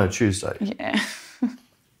 Oh, no, Tuesday. Yeah.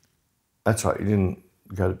 That's right. You didn't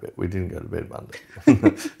go to bed. We didn't go to bed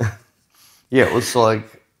Monday. Yeah, it was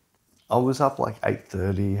like, I was up like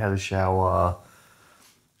 8:30, had a shower.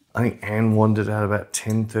 I think Anne wandered out about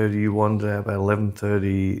 10:30, you wandered out about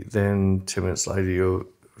 11:30. Then 10 minutes later, you're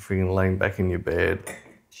freaking laying back in your bed.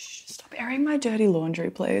 Stop airing my dirty laundry,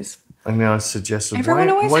 please. And then I suggested, Everyone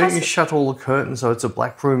why always don't has you it. shut all the curtains so it's a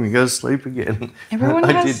black room, you go to sleep again. Everyone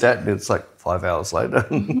I has- did that and it's like 5 hours later.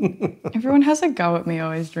 Everyone has a go at me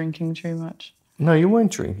always drinking too much. No, you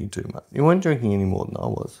weren't drinking too much. You weren't drinking any more than I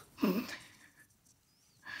was.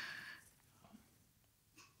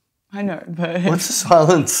 I know, but What's the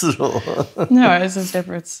silence at all? no, it's just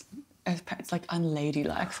different. It's like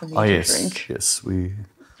unladylike for me to drink. Yes, we...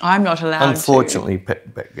 I'm not allowed Unfortunately,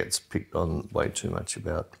 Bec gets picked on way too much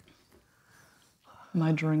about to.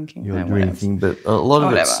 My drinking. your No, whatever. drinking, but a lot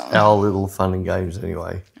of it's Whatever. our little fun and games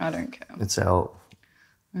anyway. I don't care. It's our...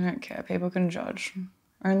 I don't care. People can judge.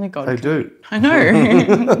 Only God They can. do. I know.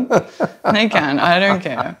 They can. I don't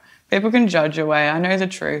care. People can judge away. I know the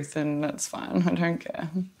truth and that's fine. I don't care.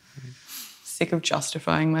 Sick of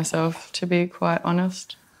justifying myself, to be quite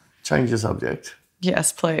honest. Change the subject.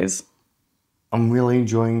 Yes, please. I'm really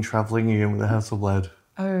enjoying travelling again with the Hasselblad.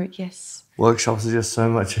 Oh, yes. Workshops are just so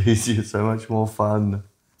much easier, so much more fun.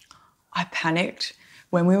 I panicked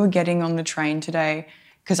when we were getting on the train today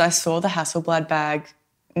because I saw the Hasselblad bag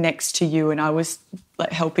next to you and I was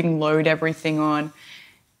like helping load everything on,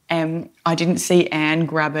 and I didn't see Anne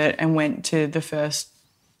grab it and went to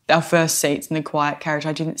our first seats in the quiet carriage.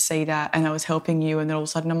 I didn't see that, and I was helping you, and then all of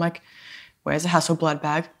a sudden I'm like, where's the Hasselblad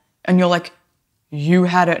bag? And you're like, you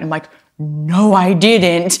had it. And I'm like, no, I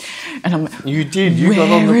didn't. And I'm like, You did. You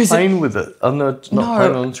got on where the is it? plane with it. On the, not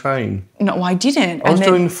plane, on the train. No, I didn't. I was And then-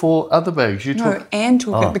 doing 4 other bags. You No, took... Anne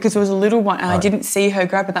took it because it was a little one and I didn't see her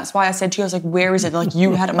grab it. That's why I said to you, I was like, where is it? Like,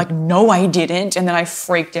 you had it. I'm like, no, I didn't. And then I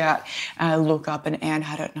freaked out and I look up and Anne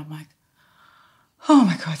had it and I'm like, oh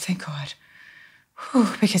my God, thank God. Whew,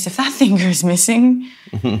 because if that thing goes missing,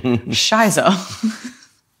 shizer.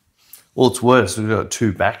 Well, it's worse. We've got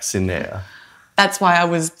 2 backs in there. That's why I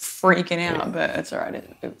was freaking out, but it's all right.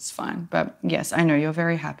 It was fine. But yes, I know you're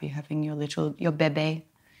very happy having your bebe.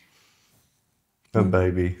 Oh,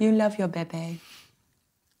 baby. You love your bebe.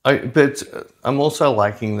 But I'm also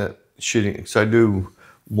liking that shooting. So I do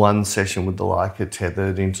one session with the Leica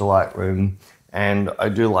tethered into Lightroom, and I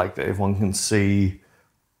do like that everyone can see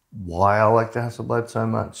why I like the Hasselblad so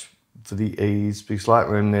much for the ease, because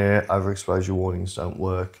Lightroom there, overexposure warnings don't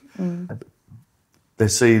work. They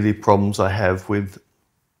see the problems I have with,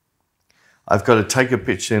 I've got to take a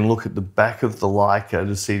picture and look at the back of the Leica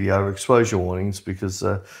to see the overexposure warnings because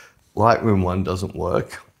the Lightroom one doesn't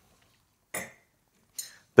work.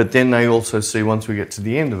 But then they also see once we get to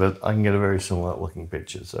the end of it, I can get a very similar looking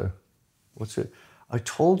picture. So, what's it? I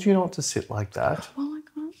told you not to sit like that. Well, I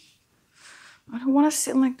can't. I don't want to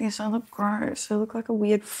sit like this. I look gross. I look like a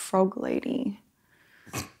weird frog lady.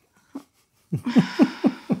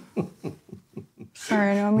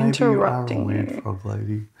 Sorry, no, I'm interrupting Maybe you are a you. weird frog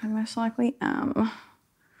lady. I most likely am.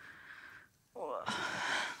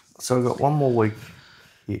 So I've got one more week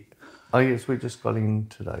here. Oh yes, we just got in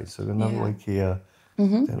today. So another Yeah. week here,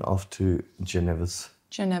 then off to Geneva's.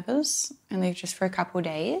 Geneva's, and they're just for a couple of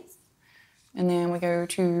days. And then we go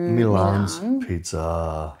to Milan's Milan.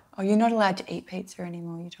 pizza. Oh, you're not allowed to eat pizza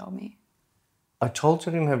anymore, you told me. I told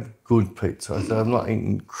you I didn't have good pizza. I said I'm not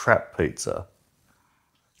eating crap pizza.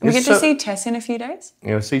 We It's get to so- see Tess in a few days You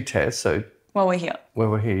know, see Tess, so while we're here. when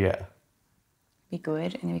we're here, yeah. Be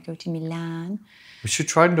good. And then we go to Milan. We should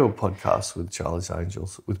try and do a podcast with Charlie's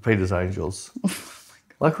Angels, with Peter's Angels.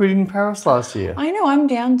 Like we did in Paris last year. I know, I'm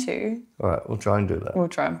down to. All right, we'll try and do that. We'll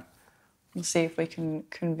try. We'll see if we can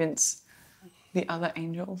convince the other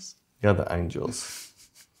angels. The other Angels.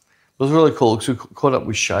 It was really cool because we caught up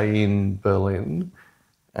with Shay in Berlin,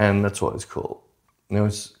 and that's what it's called. And I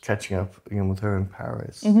was catching up again with her in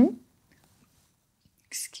Paris.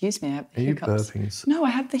 Excuse me, I have Are you hiccups. burping? No, I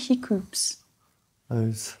have the hiccups.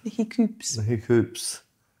 Those The hiccups. the hiccups.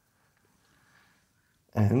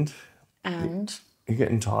 And And you're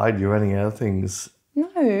getting tired. You're running out of things.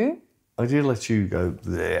 No. I did let you go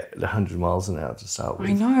there at 100 miles an hour to start with.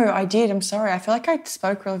 I know, I did. I'm sorry. I feel like I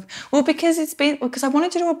spoke really... Well, because I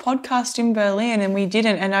wanted to do a podcast in Berlin and we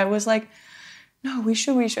didn't. And I was like, no, we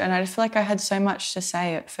should. And I just feel like I had so much to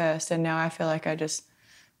say at first. And now I feel like I just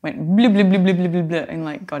went blah, blah, blah, blah, blah, blah, blah, and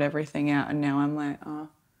like got everything out. And now I'm like, oh,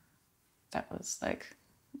 that was like...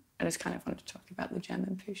 I just kind of wanted to talk about the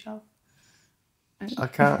German poo shop.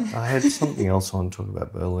 I had something else I want to talk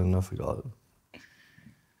about Berlin. I forgot it.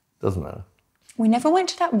 Doesn't matter. We never went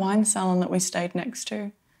to that wine salon that we stayed next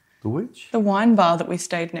to. The which? The wine bar that we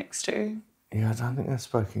stayed next to. Yeah, I don't think they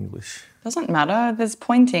spoke English. Doesn't matter. There's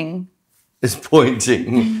pointing. It's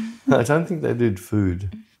pointing. I don't think they did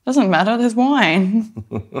food. Doesn't matter. There's wine.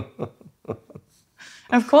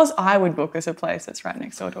 Of course, I would book us a place that's right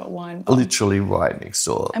next door to a wine bar. Literally right next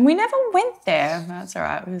door. And we never went there. That's all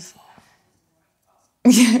right. It was...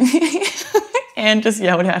 Anne just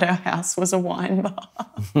yelled out our house was a wine bar.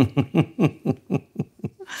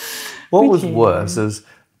 What was worse is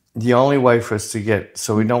the only way for us to get...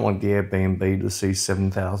 So we don't want the Airbnb to see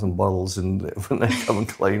 7,000 bottles when they come and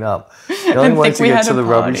clean up. The only way to get to the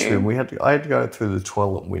rubbish room, I had to go through the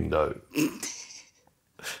toilet window.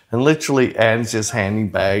 And literally Anne's just handing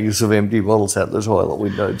bags of empty bottles out the toilet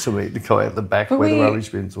window to me to go out the back where the rubbish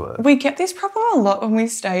bins were. We get this problem a lot when we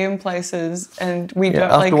stay in places and we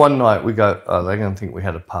don't after one night we go, oh, they're going to think we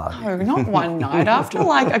had a party. No, not one night. After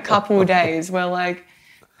like a couple of days we're like,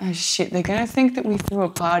 oh shit, they're going to think that we threw a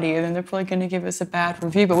party and then they're probably going to give us a bad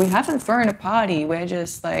review. But we haven't thrown a party. We're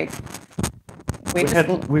just like... We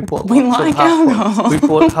like alcohol. We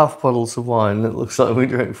bought half bottles of wine. It looks like we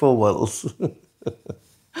drank 4 bottles.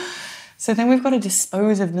 So then we've got to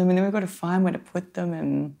dispose of them and then we've got to find where to put them,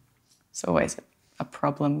 and it's always a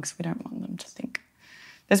problem because we don't want them to think.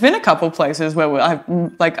 There's been a couple places where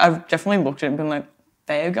I've definitely looked at it and been like,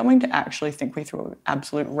 they are going to actually think we threw an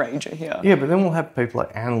absolute rager here. Yeah, but then we'll have people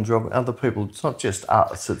like Anne dropping other people. It's not just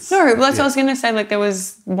us. It's no, that's what I was going to say. Like there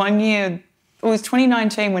was one year, it was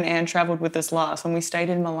 2019 when Anne travelled with us last, when we stayed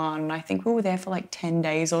in Milan, and I think we were there for like 10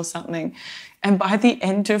 days or something. And by the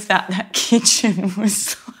end of that kitchen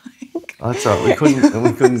was like... That's right. We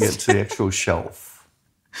couldn't get to the actual shelf.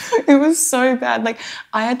 It was so bad. Like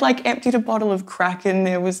I had like emptied a bottle of Kraken.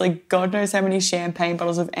 There was like God knows how many champagne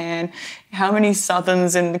bottles of Anne, how many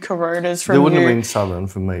Southerns and Coronas from you. There wouldn't have been Southern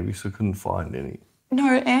for me because I couldn't find any. No,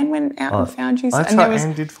 Anne went out and found you.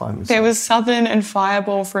 Anne did find me. There was Southern and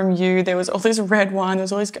Fireball from you. There was all this red wine.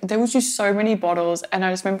 There was just so many bottles. And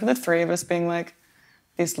I just remember the three of us being like,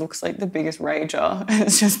 this looks like the biggest rager. And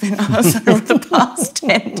it's just been us over the past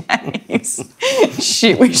 10 days.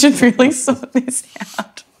 Shit, we should really sort this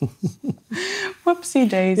out. Whoopsie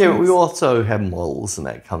daisies. Yeah, but we also have models and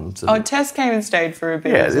that come to... Oh, Tess came and stayed for a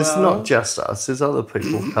bit as well. Yeah, it's not just us. There's other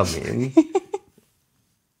people come in.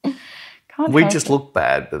 We just look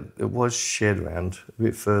bad, but it was shared around a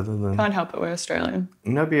bit further than... Can't help it, we're Australian.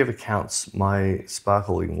 Nobody ever counts my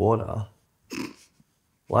sparkling water.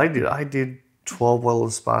 Well, I did 12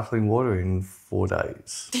 bottles of sparkling water in 4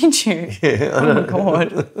 days. Did you? Yeah. Oh, my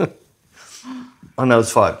God. Oh, no,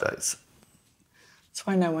 it's 5 days. That's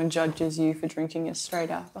why no one judges you for drinking a straight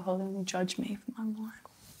alcohol. They will judge me for my wine.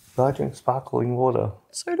 But I drink sparkling water.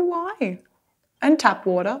 So do I. And tap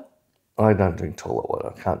water. I don't drink toilet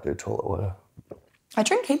water. I can't do toilet water. I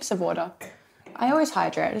drink heaps of water. I always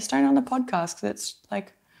hydrate. I just don't on the podcast because it's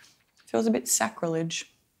like, feels a bit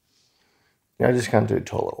sacrilege. Yeah, I just can't do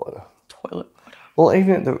toilet water. Toilet water. Well,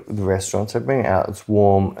 even at the restaurants, I've been out, it's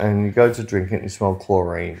warm, and you go to drink it and you smell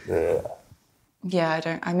chlorine. Ugh.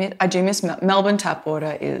 Yeah, I do miss Melbourne tap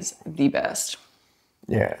water is the best.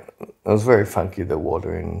 Yeah, it was very funky, the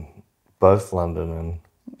water in both London and...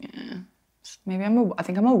 Yeah. Maybe I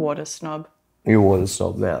think I'm a water snob. You're a water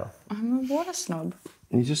snob now. I'm a water snob.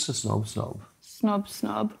 You're just a snob. Snob.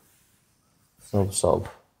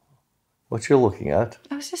 What you're looking at?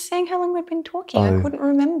 I was just saying how long we'd been talking. I couldn't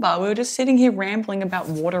remember. We were just sitting here rambling about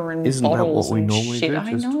water and Isn't bottles that what we and normally shit. do?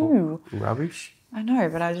 I Just know. Talk rubbish? I know,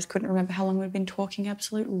 but I just couldn't remember how long we'd been talking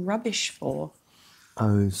absolute rubbish for.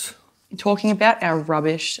 O's. Talking about our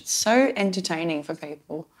rubbish. It's so entertaining for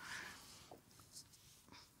people.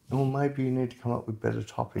 Well, maybe you need to come up with better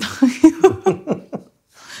topics.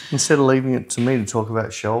 Instead of leaving it to me to talk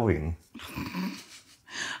about shelving.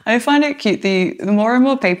 I find it cute, the more and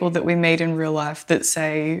more people that we meet in real life that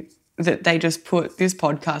say that they just put this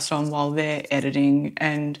podcast on while they're editing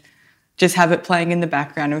and just have it playing in the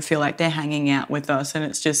background and feel like they're hanging out with us, and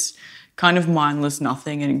it's just kind of mindless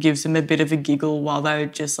nothing, and it gives them a bit of a giggle while they're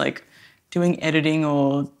just like doing editing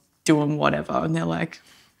or doing whatever, and they're like,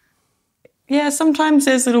 Yeah, sometimes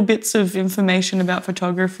there's little bits of information about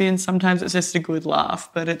photography and sometimes it's just a good laugh,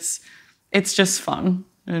 but it's just fun.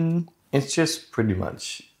 And it's just pretty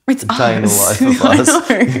much it's a day in the us. life of I us.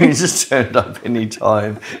 know. You just turned up any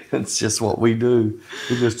time. It's just what we do.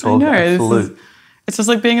 We just talk absolute. It's just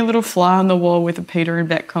like being a little fly on the wall with a Peter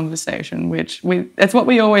Bec conversation, that's what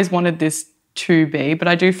we always wanted this to be. But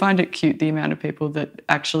I do find it cute, the amount of people that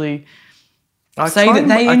actually say that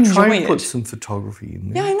they enjoy it. I try and put some photography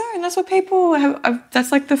in there. Yeah, I know. And that's what people have.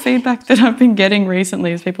 That's like the feedback that I've been getting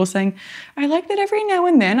recently is people saying, I like that every now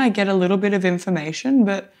and then I get a little bit of information,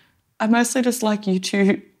 but I mostly just like you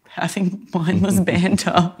two having mindless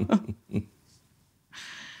banter.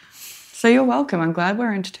 So you're welcome. I'm glad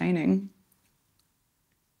we're entertaining.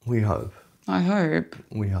 We hope. I hope.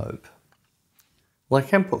 We hope. Well, I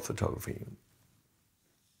can put photography in.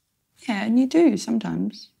 Yeah, and you do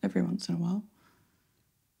sometimes, every once in a while.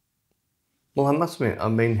 Well, I must admit,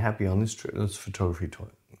 I've been happy on this trip. It's photography toy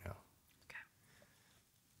now. Okay.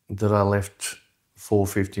 That I left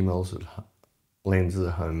 450mm lenses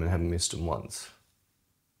at home and haven't missed them once.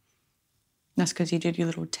 That's because you did your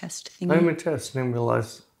little test thing. I did my test and then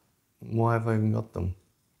realised, why have I even got them?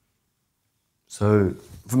 So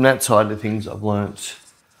from that side of things, I've learnt,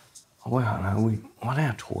 we want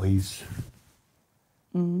our toys.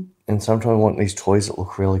 Mm. And sometimes I want these toys that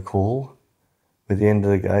look really cool. But at the end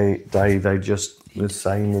of the day, they just the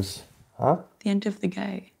same as, huh? The end of the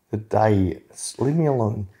day. The day. Leave me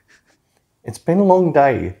alone. It's been a long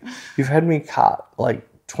day. You've had me cut like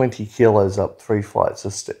 20 kilos up 3 flights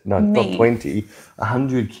of steps. No, not 20,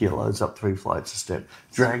 100 kilos up 3 flights of steps.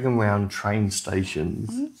 Drag them around train stations.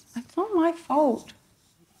 It's not my fault.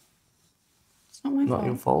 It's not my fault. Not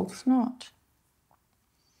your fault? It's not.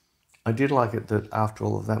 I did like it that after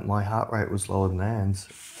all of that, my heart rate was lower than Anne's.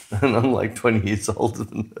 And I'm like 20 years older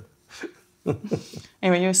than her.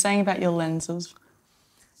 Anyway, you were saying about your lenses.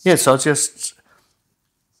 Yeah, so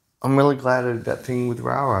I'm really glad I did that thing with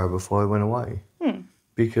Raro before I went away.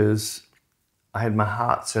 Because I had my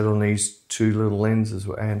heart set on these 2 little lenses,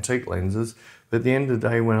 were antique lenses. But at the end of the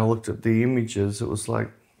day, when I looked at the images, it was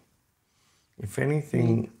like, if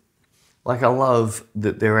anything, like I love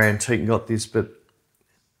that they're antique and got this, but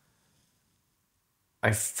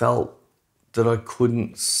I felt that I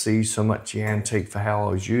couldn't see so much the antique for how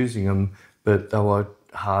I was using them, but they were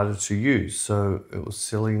harder to use. So it was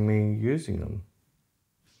silly me using them.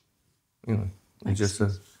 You know,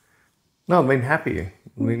 no, I've been happy.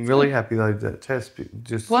 I've been really happy though that test.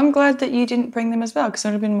 Well, I'm glad that you didn't bring them as well because it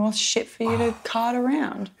would have been more shit for you to cart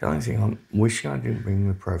around. The only thing I'm wishing I didn't bring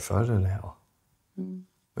the Pro Photo now. We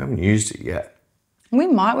haven't used it yet. We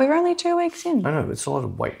might. We're only 2 weeks in. I know, but it's a lot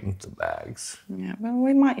of weight into bags. Yeah, well,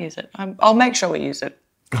 we might use it. I'll make sure we use it.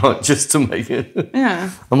 Oh, just to make it. Yeah.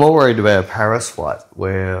 I'm more worried about a Paris flight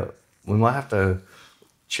where we might have to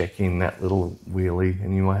check in that little wheelie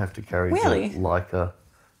and you might have to carry the Leica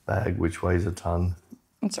bag, which weighs a ton.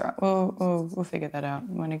 That's all right. We'll figure that out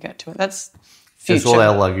when we get to it. That's future. Just all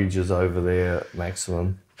our luggage is over there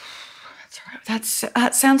maximum. That's all right.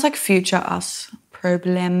 That sounds like future us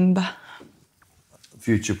problem.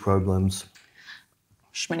 Future problems.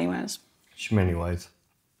 Schmanyways.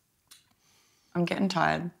 I'm getting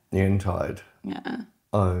tired. You're getting tired? Yeah.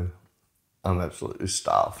 Oh, I'm absolutely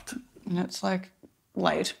starved. And it's like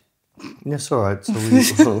late. Yes, all right.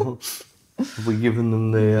 So have we given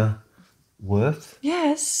them their worth?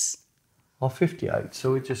 Yes. Oh, 58.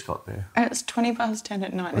 So we just got there. And it's 10:20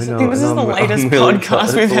 at night. I know, think this is the latest really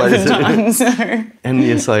podcast we've ever done. So. And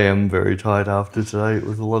yes, I am very tired after today. It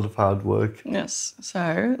was a lot of hard work. Yes.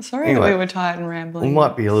 So sorry anyway, that we were tired and rambling. We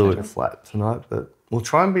might be a little bit flat tonight, but we'll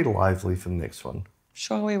try and be lively for the next one.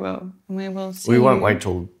 Sure we will. And we will see. We won't wait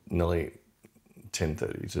till nearly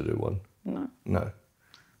 10:30 to do one. No.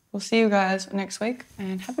 We'll see you guys next week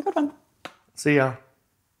and have a good one. See ya.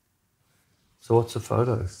 So what's the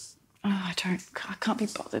photo? Oh, I can't be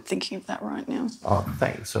bothered thinking of that right now. Oh,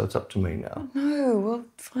 thanks. So it's up to me now. No, we'll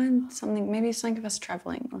find something. Maybe something of us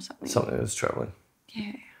travelling or something. Something of us travelling.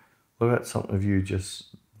 Yeah. What about something of you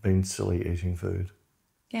just being silly eating food?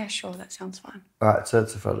 Yeah, sure. That sounds fine. All right. So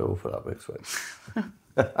that's a photo we'll put up next week.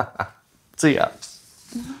 See ya.